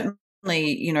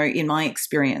certainly, in my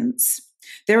experience,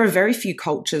 there are very few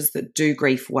cultures that do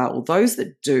grief well. Those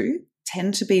that do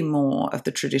tend to be more of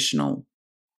the traditional,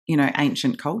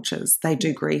 ancient cultures. They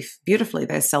do grief beautifully.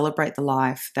 They celebrate the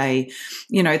life. They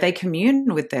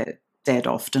commune with their dead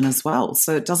often as well.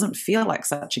 So it doesn't feel like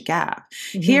such a gap.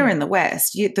 Mm-hmm. Here in the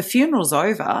West, the funeral's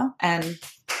over and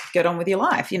get on with your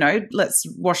life. Let's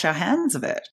wash our hands of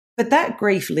it. But that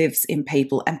grief lives in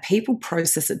people, and people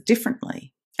process it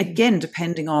differently. Again,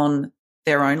 depending on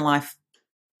their own life,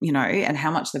 and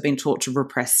how much they've been taught to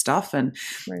repress stuff and,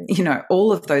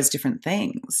 all of those different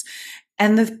things.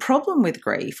 And the problem with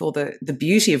grief, or the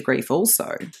beauty of grief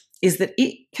also, is that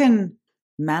it can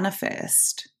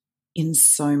manifest in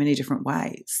so many different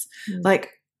ways. Mm.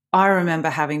 Like I remember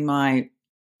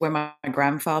when my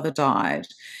grandfather died,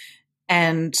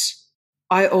 and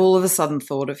I all of a sudden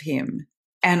thought of him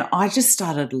and I just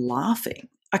started laughing.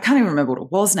 I can't even remember what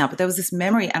it was now, but there was this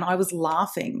memory and I was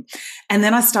laughing. And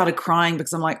then I started crying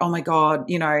because I'm like, oh my God,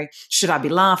 should I be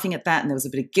laughing at that? And there was a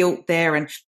bit of guilt there.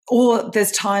 Or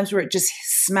there's times where it just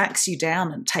smacks you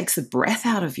down and takes the breath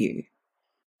out of you.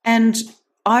 And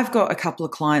I've got a couple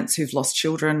of clients who've lost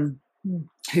children,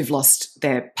 who've lost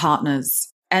their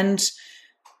partners. And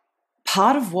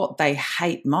part of what they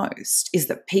hate most is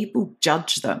that people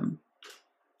judge them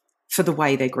for the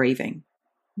way they're grieving.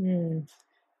 Mm.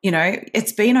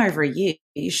 It's been over a year.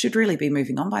 You should really be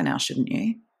moving on by now, shouldn't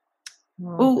you?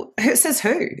 Oh. Well, who says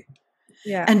who?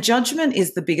 Yeah. And judgment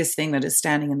is the biggest thing that is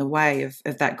standing in the way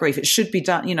of that grief. It should be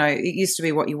done. It used to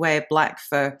be what you wear black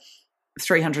for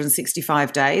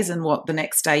 365 days and the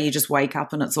next day you just wake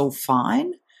up and it's all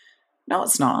fine. No,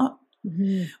 it's not.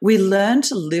 Mm-hmm. We learn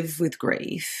to live with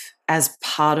grief as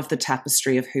part of the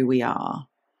tapestry of who we are.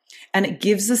 And it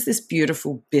gives us this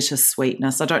beautiful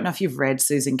bittersweetness. I don't know if you've read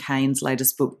Susan Cain's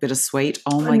latest book, Bittersweet.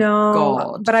 Oh my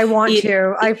God. But I want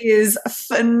to. It is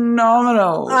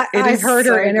phenomenal. I've heard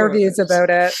her interviews about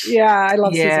it. Yeah, I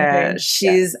love Susan Cain.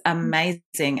 She's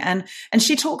amazing. And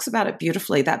she talks about it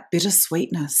beautifully, that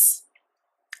bittersweetness.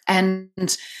 And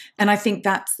I think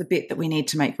that's the bit that we need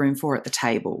to make room for at the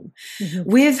table. Mm-hmm.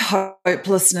 With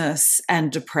hopelessness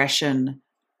and depression,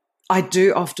 I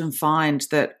do often find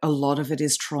that a lot of it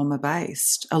is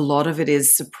trauma-based. A lot of it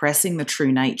is suppressing the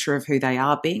true nature of who they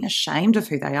are, being ashamed of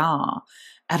who they are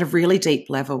at a really deep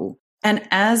level. And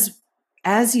as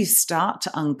you start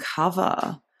to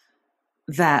uncover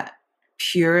that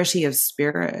purity of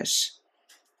spirit,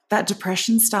 that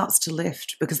depression starts to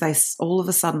lift because they all of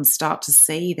a sudden start to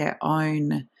see their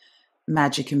own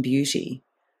magic and beauty.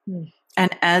 Mm.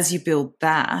 And as you build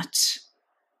that,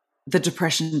 the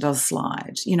depression does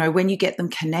slide. You know, when you get them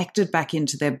connected back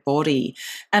into their body,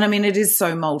 and I mean, it is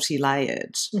so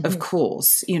multi-layered, of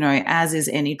course, you know, as is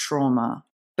any trauma.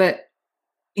 But,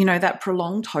 you know, that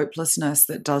prolonged hopelessness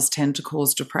that does tend to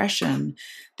cause depression,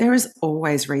 there is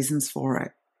always reasons for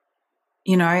it.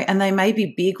 You know, and they may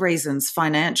be big reasons,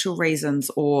 financial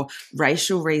reasons or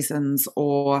racial reasons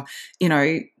or, you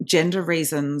know, gender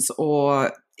reasons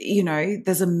or, you know,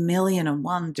 there's a million and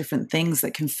one different things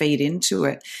that can feed into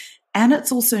it. And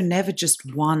it's also never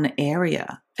just one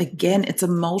area. Again, it's a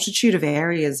multitude of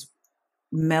areas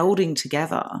melding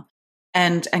together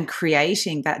and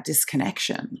creating that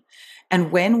disconnection. And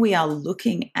when we are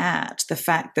looking at the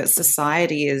fact that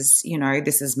society is, you know,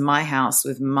 this is my house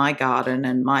with my garden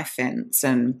and my fence,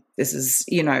 and this is,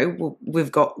 you know,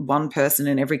 we've got one person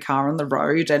in every car on the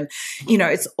road, and, you know,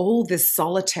 it's all this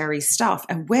solitary stuff,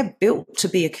 and we're built to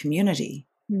be a community.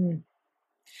 Mm.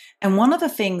 And one of the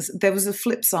things, there was a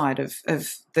flip side of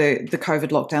the COVID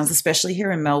lockdowns, especially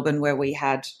here in Melbourne, where we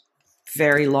had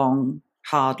very long,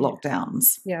 hard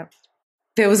lockdowns. Yeah.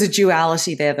 There was a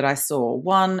duality there that I saw.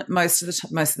 One, most of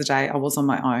the day I was on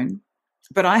my own,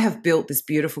 but I have built this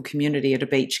beautiful community at a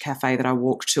beach cafe that I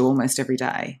walk to almost every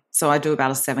day. So I do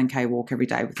about a 7K walk every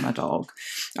day with my dog.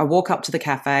 I walk up to the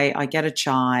cafe, I get a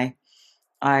chai,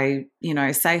 I, you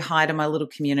know, say hi to my little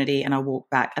community, and I walk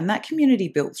back. And that community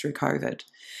built through COVID.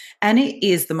 And it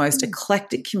is the most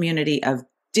eclectic community of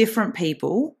different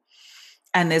people.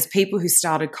 And there's people who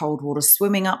started cold water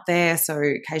swimming up there. So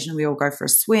occasionally we all go for a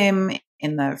swim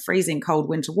in the freezing cold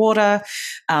winter water.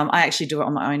 I actually do it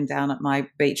on my own down at my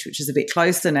beach, which is a bit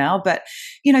closer now. But,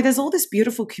 you know, there's all this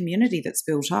beautiful community that's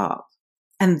built up.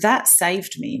 And that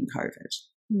saved me in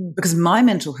COVID because my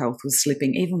mental health was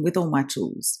slipping even with all my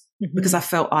tools because I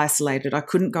felt isolated. I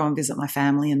couldn't go and visit my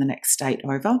family in the next state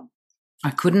over. I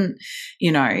couldn't,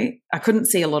 you know, I couldn't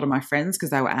see a lot of my friends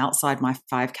because they were outside my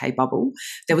 5K bubble.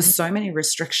 There were so many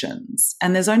restrictions,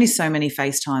 and there's only so many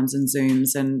FaceTimes and Zooms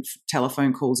and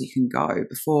telephone calls you can go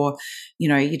before, you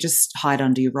know, you just hide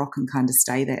under your rock and kind of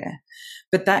stay there.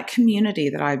 But that community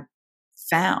that I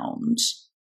found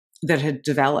that had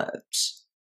developed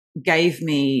gave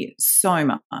me so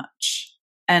much.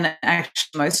 And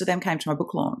actually most of them came to my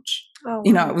book launch. Oh,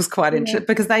 you know, it was quite interesting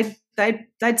because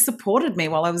they'd supported me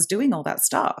while I was doing all that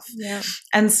stuff. Yeah.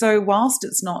 And so whilst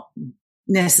it's not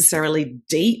necessarily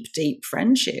deep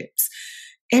friendships,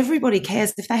 everybody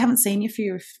cares. If they haven't seen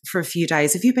you for a few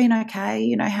days, have you been okay?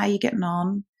 You know, how are you getting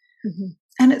on?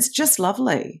 And it's just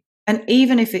lovely. And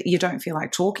even if you don't feel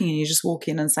like talking and you just walk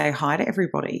in and say hi to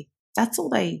everybody, that's all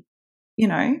they, you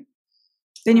know,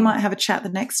 then you might have a chat the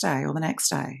next day or the next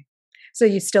day. So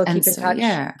you still keep in touch?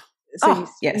 Yeah. So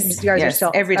yes. You guys are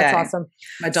still every day. That's awesome.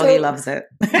 My doggy loves it.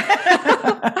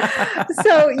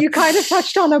 So you kind of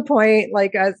touched on a point,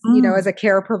 like as you know, as a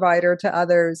care provider to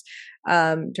others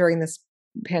during this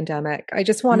pandemic. I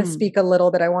just want to speak a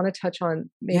little bit. I want to touch on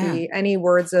maybe any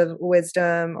words of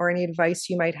wisdom or any advice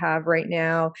you might have right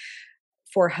now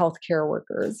for healthcare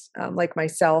workers like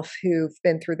myself who've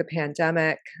been through the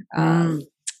pandemic.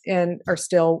 And are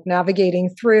still navigating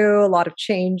through a lot of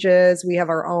changes. We have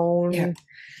our own,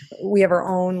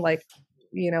 like,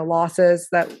 you know, losses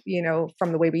that, you know,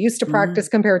 from the way we used to practice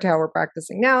compared to how we're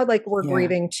practicing now. Like we're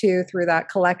grieving too through that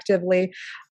collectively.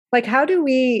 Like, how do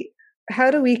we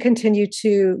continue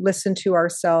to listen to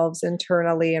ourselves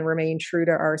internally and remain true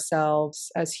to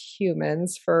ourselves as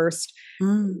humans first,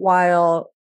 while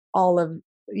all of,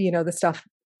 you know, the stuff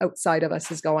outside of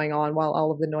us is going on, while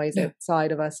all of the noise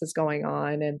outside of us is going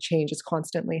on, and change is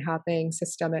constantly happening,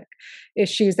 systemic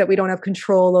issues that we don't have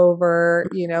control over,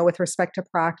 you know, with respect to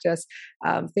practice,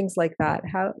 things like that.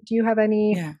 How do you have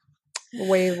any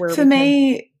way where for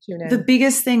me, tune in? The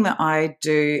biggest thing that I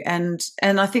do, and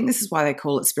I think this is why they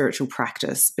call it spiritual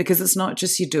practice, because it's not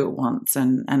just you do it once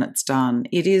and it's done.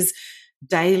 It is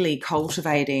daily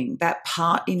cultivating that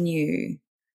part in you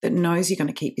that knows you're going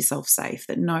to keep yourself safe,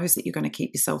 that knows that you're going to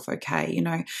keep yourself okay. You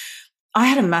know, I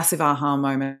had a massive aha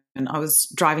moment. I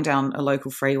was driving down a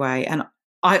local freeway and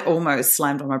I almost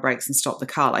slammed on my brakes and stopped the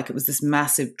car. Like, it was this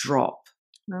massive drop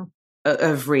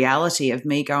of reality of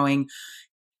me going,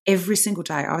 every single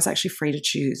day I was actually free to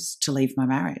choose to leave my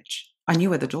marriage. I knew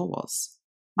where the door was.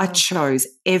 I chose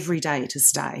every day to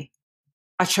stay.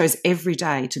 I chose every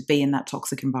day to be in that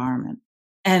toxic environment.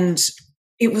 And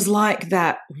it was like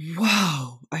that,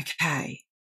 whoa, okay.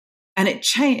 And it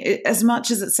changed. As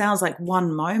much as it sounds like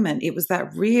one moment, it was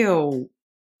that real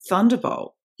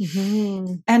thunderbolt.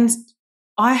 Mm-hmm. And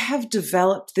I have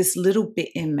developed this little bit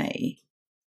in me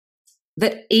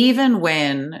that even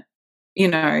when, you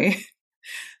know,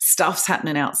 stuff's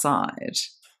happening outside,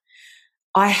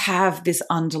 I have this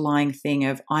underlying thing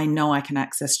of, I know I can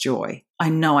access joy. I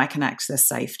know I can access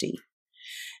safety.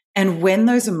 And when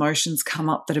those emotions come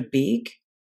up that are big,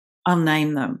 I'll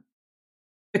name them.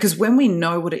 Because when we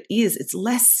know what it is, it's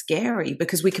less scary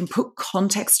because we can put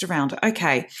context around it.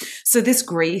 Okay, so this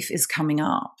grief is coming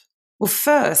up. Well,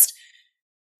 first,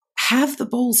 have the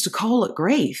balls to call it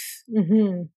grief.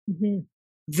 Mm-hmm. Mm-hmm.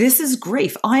 This is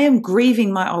grief. I am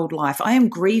grieving my old life. I am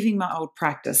grieving my old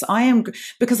practice.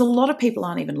 Because a lot of people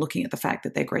aren't even looking at the fact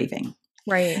that they're grieving.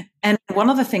 Right. And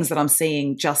one of the things that I'm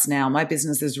seeing just now, my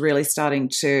business is really starting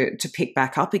to pick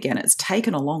back up again. It's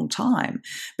taken a long time,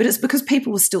 but it's because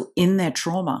people were still in their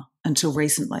trauma until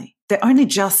recently. They're only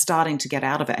just starting to get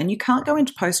out of it. And you can't go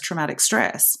into post-traumatic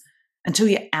stress until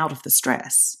you're out of the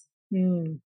stress.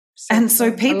 Mm.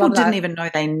 So people didn't even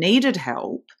know they needed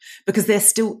help because they're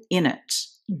still in it.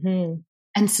 Mm-hmm.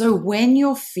 And so when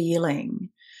you're feeling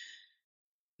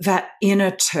that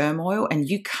inner turmoil and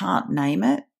you can't name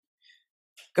it,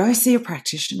 go see a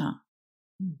practitioner.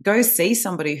 Go see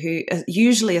somebody who,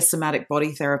 usually a somatic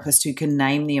body therapist, who can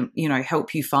name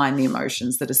help you find the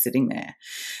emotions that are sitting there.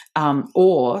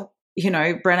 Or,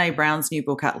 Brené Brown's new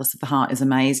book, Atlas of the Heart, is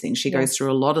amazing. She goes through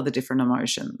a lot of the different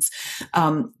emotions.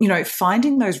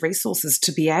 Finding those resources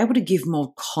to be able to give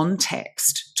more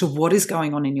context to what is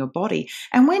going on in your body.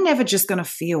 And we're never just going to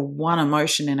feel one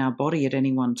emotion in our body at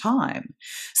any one time.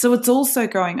 So it's also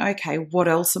going, okay, what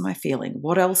else am I feeling?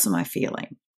 What else am I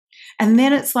feeling? And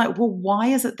then it's like, well, why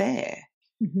is it there?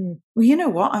 Mm-hmm. Well, you know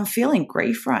what? I'm feeling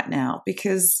grief right now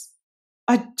because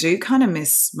I do kind of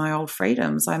miss my old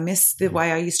freedoms. I miss the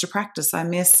way I used to practice. I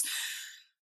miss,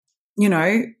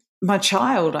 my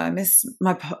child. I miss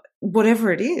my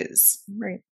whatever it is.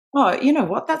 Right. Oh, you know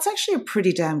what? That's actually a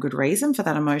pretty damn good reason for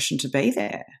that emotion to be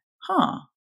there.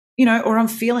 Or I'm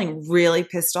feeling really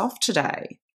pissed off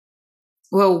today.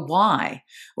 Well, why?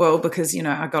 Well, because,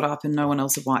 I got up and no one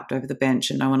else had wiped over the bench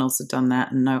and no one else had done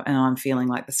that and I'm feeling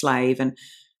like the slave. And,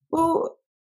 well,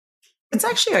 it's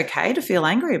actually okay to feel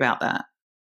angry about that.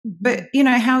 Mm-hmm. But,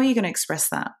 how are you going to express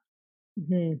that?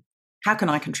 Mm-hmm. How can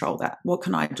I control that? What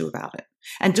can I do about it?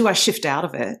 And do I shift out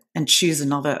of it and choose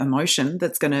another emotion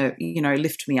that's going to,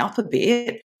 lift me up a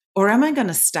bit? Or am I going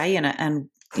to stay in it and,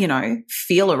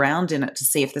 feel around in it to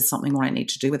see if there's something more I need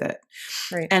to do with it?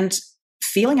 Right. And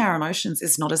feeling our emotions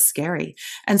is not as scary.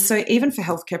 And so even for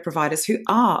healthcare providers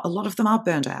a lot of them are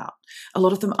burned out. A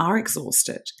lot of them are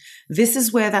exhausted. This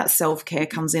is where that self-care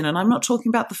comes in. And I'm not talking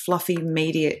about the fluffy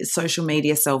social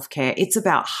media self-care. It's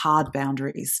about hard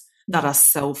boundaries that are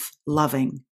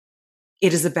self-loving.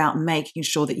 It is about making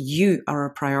sure that you are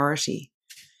a priority.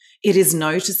 It is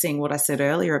noticing what I said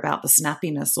earlier about the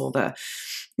snappiness or the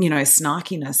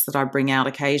snarkiness that I bring out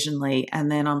occasionally. And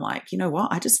then I'm like, you know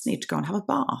what? I just need to go and have a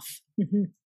bath. Mm-hmm.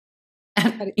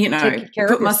 And,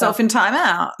 put myself in time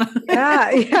out.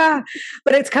 Yeah.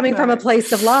 But it's coming from a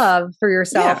place of love for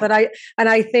yourself. Yeah. And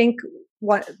I think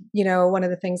one of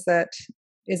the things that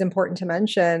is important to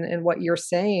mention in what you're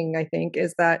saying, I think,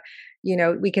 is that,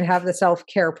 we can have the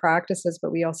self-care practices,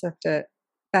 but we also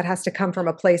that has to come from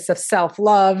a place of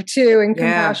self-love too, and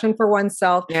compassion for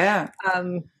oneself. Yeah.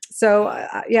 So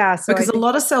because a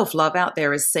lot of self-love out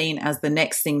there is seen as the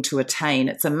next thing to attain.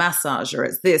 It's a massage or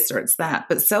it's this or it's that.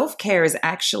 But self-care is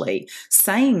actually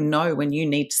saying no when you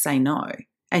need to say no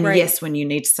and yes when you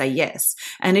need to say yes.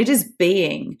 And it is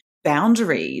being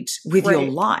boundaried with your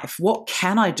life. What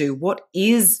can I do? What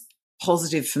is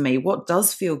positive for me? What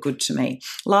does feel good to me?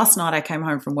 Last night I came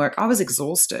home from work. I was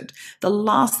exhausted. The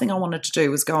last thing I wanted to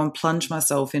do was go and plunge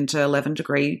myself into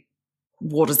 11-degree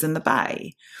waters in the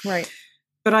bay. Right.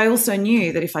 But I also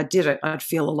knew that if I did it, I'd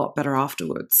feel a lot better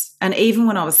afterwards. And even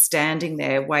when I was standing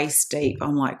there waist deep,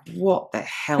 I'm like, what the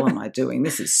hell am I doing?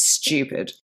 This is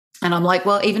stupid. And I'm like,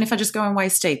 well, even if I just go in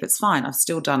waist deep, it's fine. I've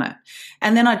still done it.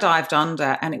 And then I dived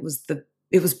under, and it was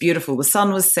beautiful. The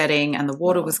sun was setting and the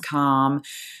water was calm.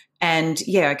 And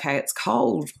yeah, okay, it's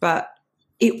cold, but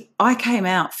I came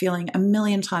out feeling a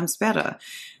million times better,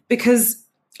 because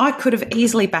I could have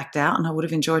easily backed out and I would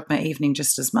have enjoyed my evening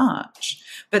just as much.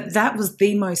 But that was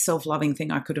the most self-loving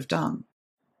thing I could have done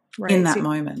in that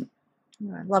moment.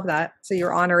 I love that. So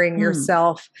you're honoring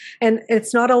yourself, and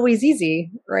it's not always easy,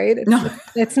 right?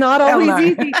 It's not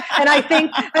always easy. And I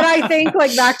think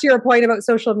like back to your point about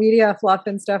social media fluff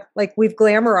and stuff, like we've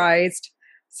glamorized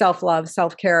self-love,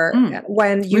 self-care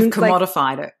when we've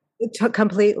commodified it.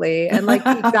 Completely. And like,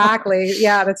 exactly.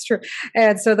 Yeah, that's true.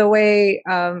 And so the way,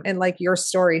 and like your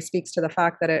story speaks to the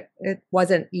fact that it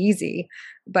wasn't easy,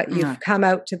 but you've come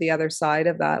out to the other side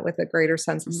of that with a greater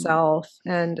sense of self.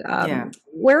 And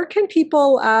where can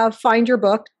people find your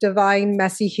book, Divine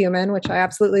Messy Human, which I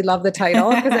absolutely love the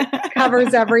title because it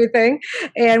covers everything.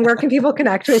 And where can people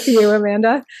connect with you,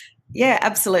 Amanda? Yeah,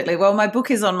 absolutely. Well, my book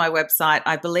is on my website.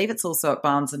 I believe it's also at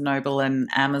Barnes & Noble and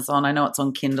Amazon. I know it's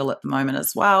on Kindle at the moment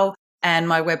as well. And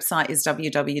my website is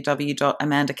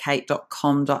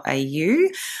www.amandakate.com.au.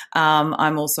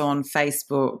 I'm also on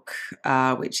Facebook,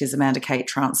 which is Amanda Kate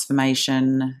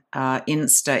Transformation.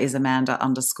 Insta is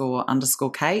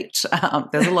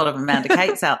Amanda__Kate. There's a lot of Amanda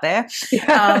Kates out there.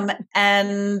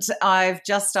 And I've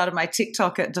just started my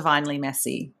TikTok at Divinely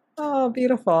Messy. Oh,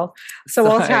 beautiful. So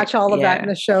we'll attach all of that in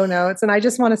the show notes. And I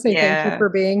just want to say thank you for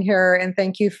being here, and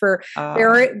thank you for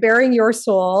bearing your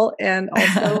soul, and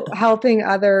also helping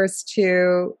others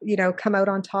to, come out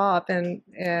on top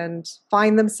and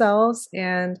find themselves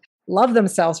and love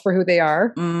themselves for who they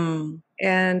are.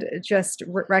 And just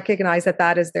recognize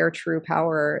that is their true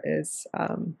power, is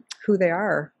who they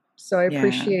are. So I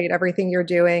appreciate everything you're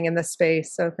doing in this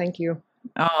space. So thank you.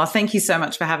 Oh, thank you so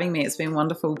much for having me. It's been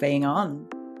wonderful being on.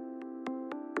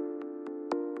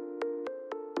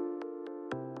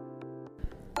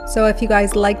 So if you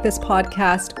guys like this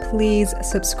podcast, please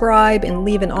subscribe and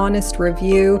leave an honest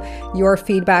review. Your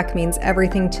feedback means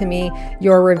everything to me.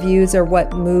 Your reviews are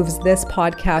what moves this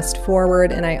podcast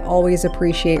forward, and I always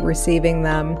appreciate receiving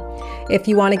them. If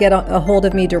you want to get a hold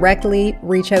of me directly,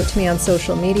 reach out to me on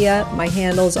social media. My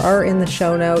handles are in the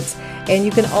show notes, and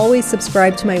you can always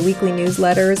subscribe to my weekly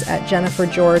newsletters at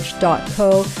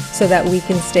jennifergeorge.co so that we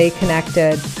can stay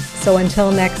connected. So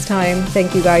until next time,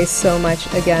 thank you guys so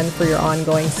much again for your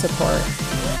ongoing support.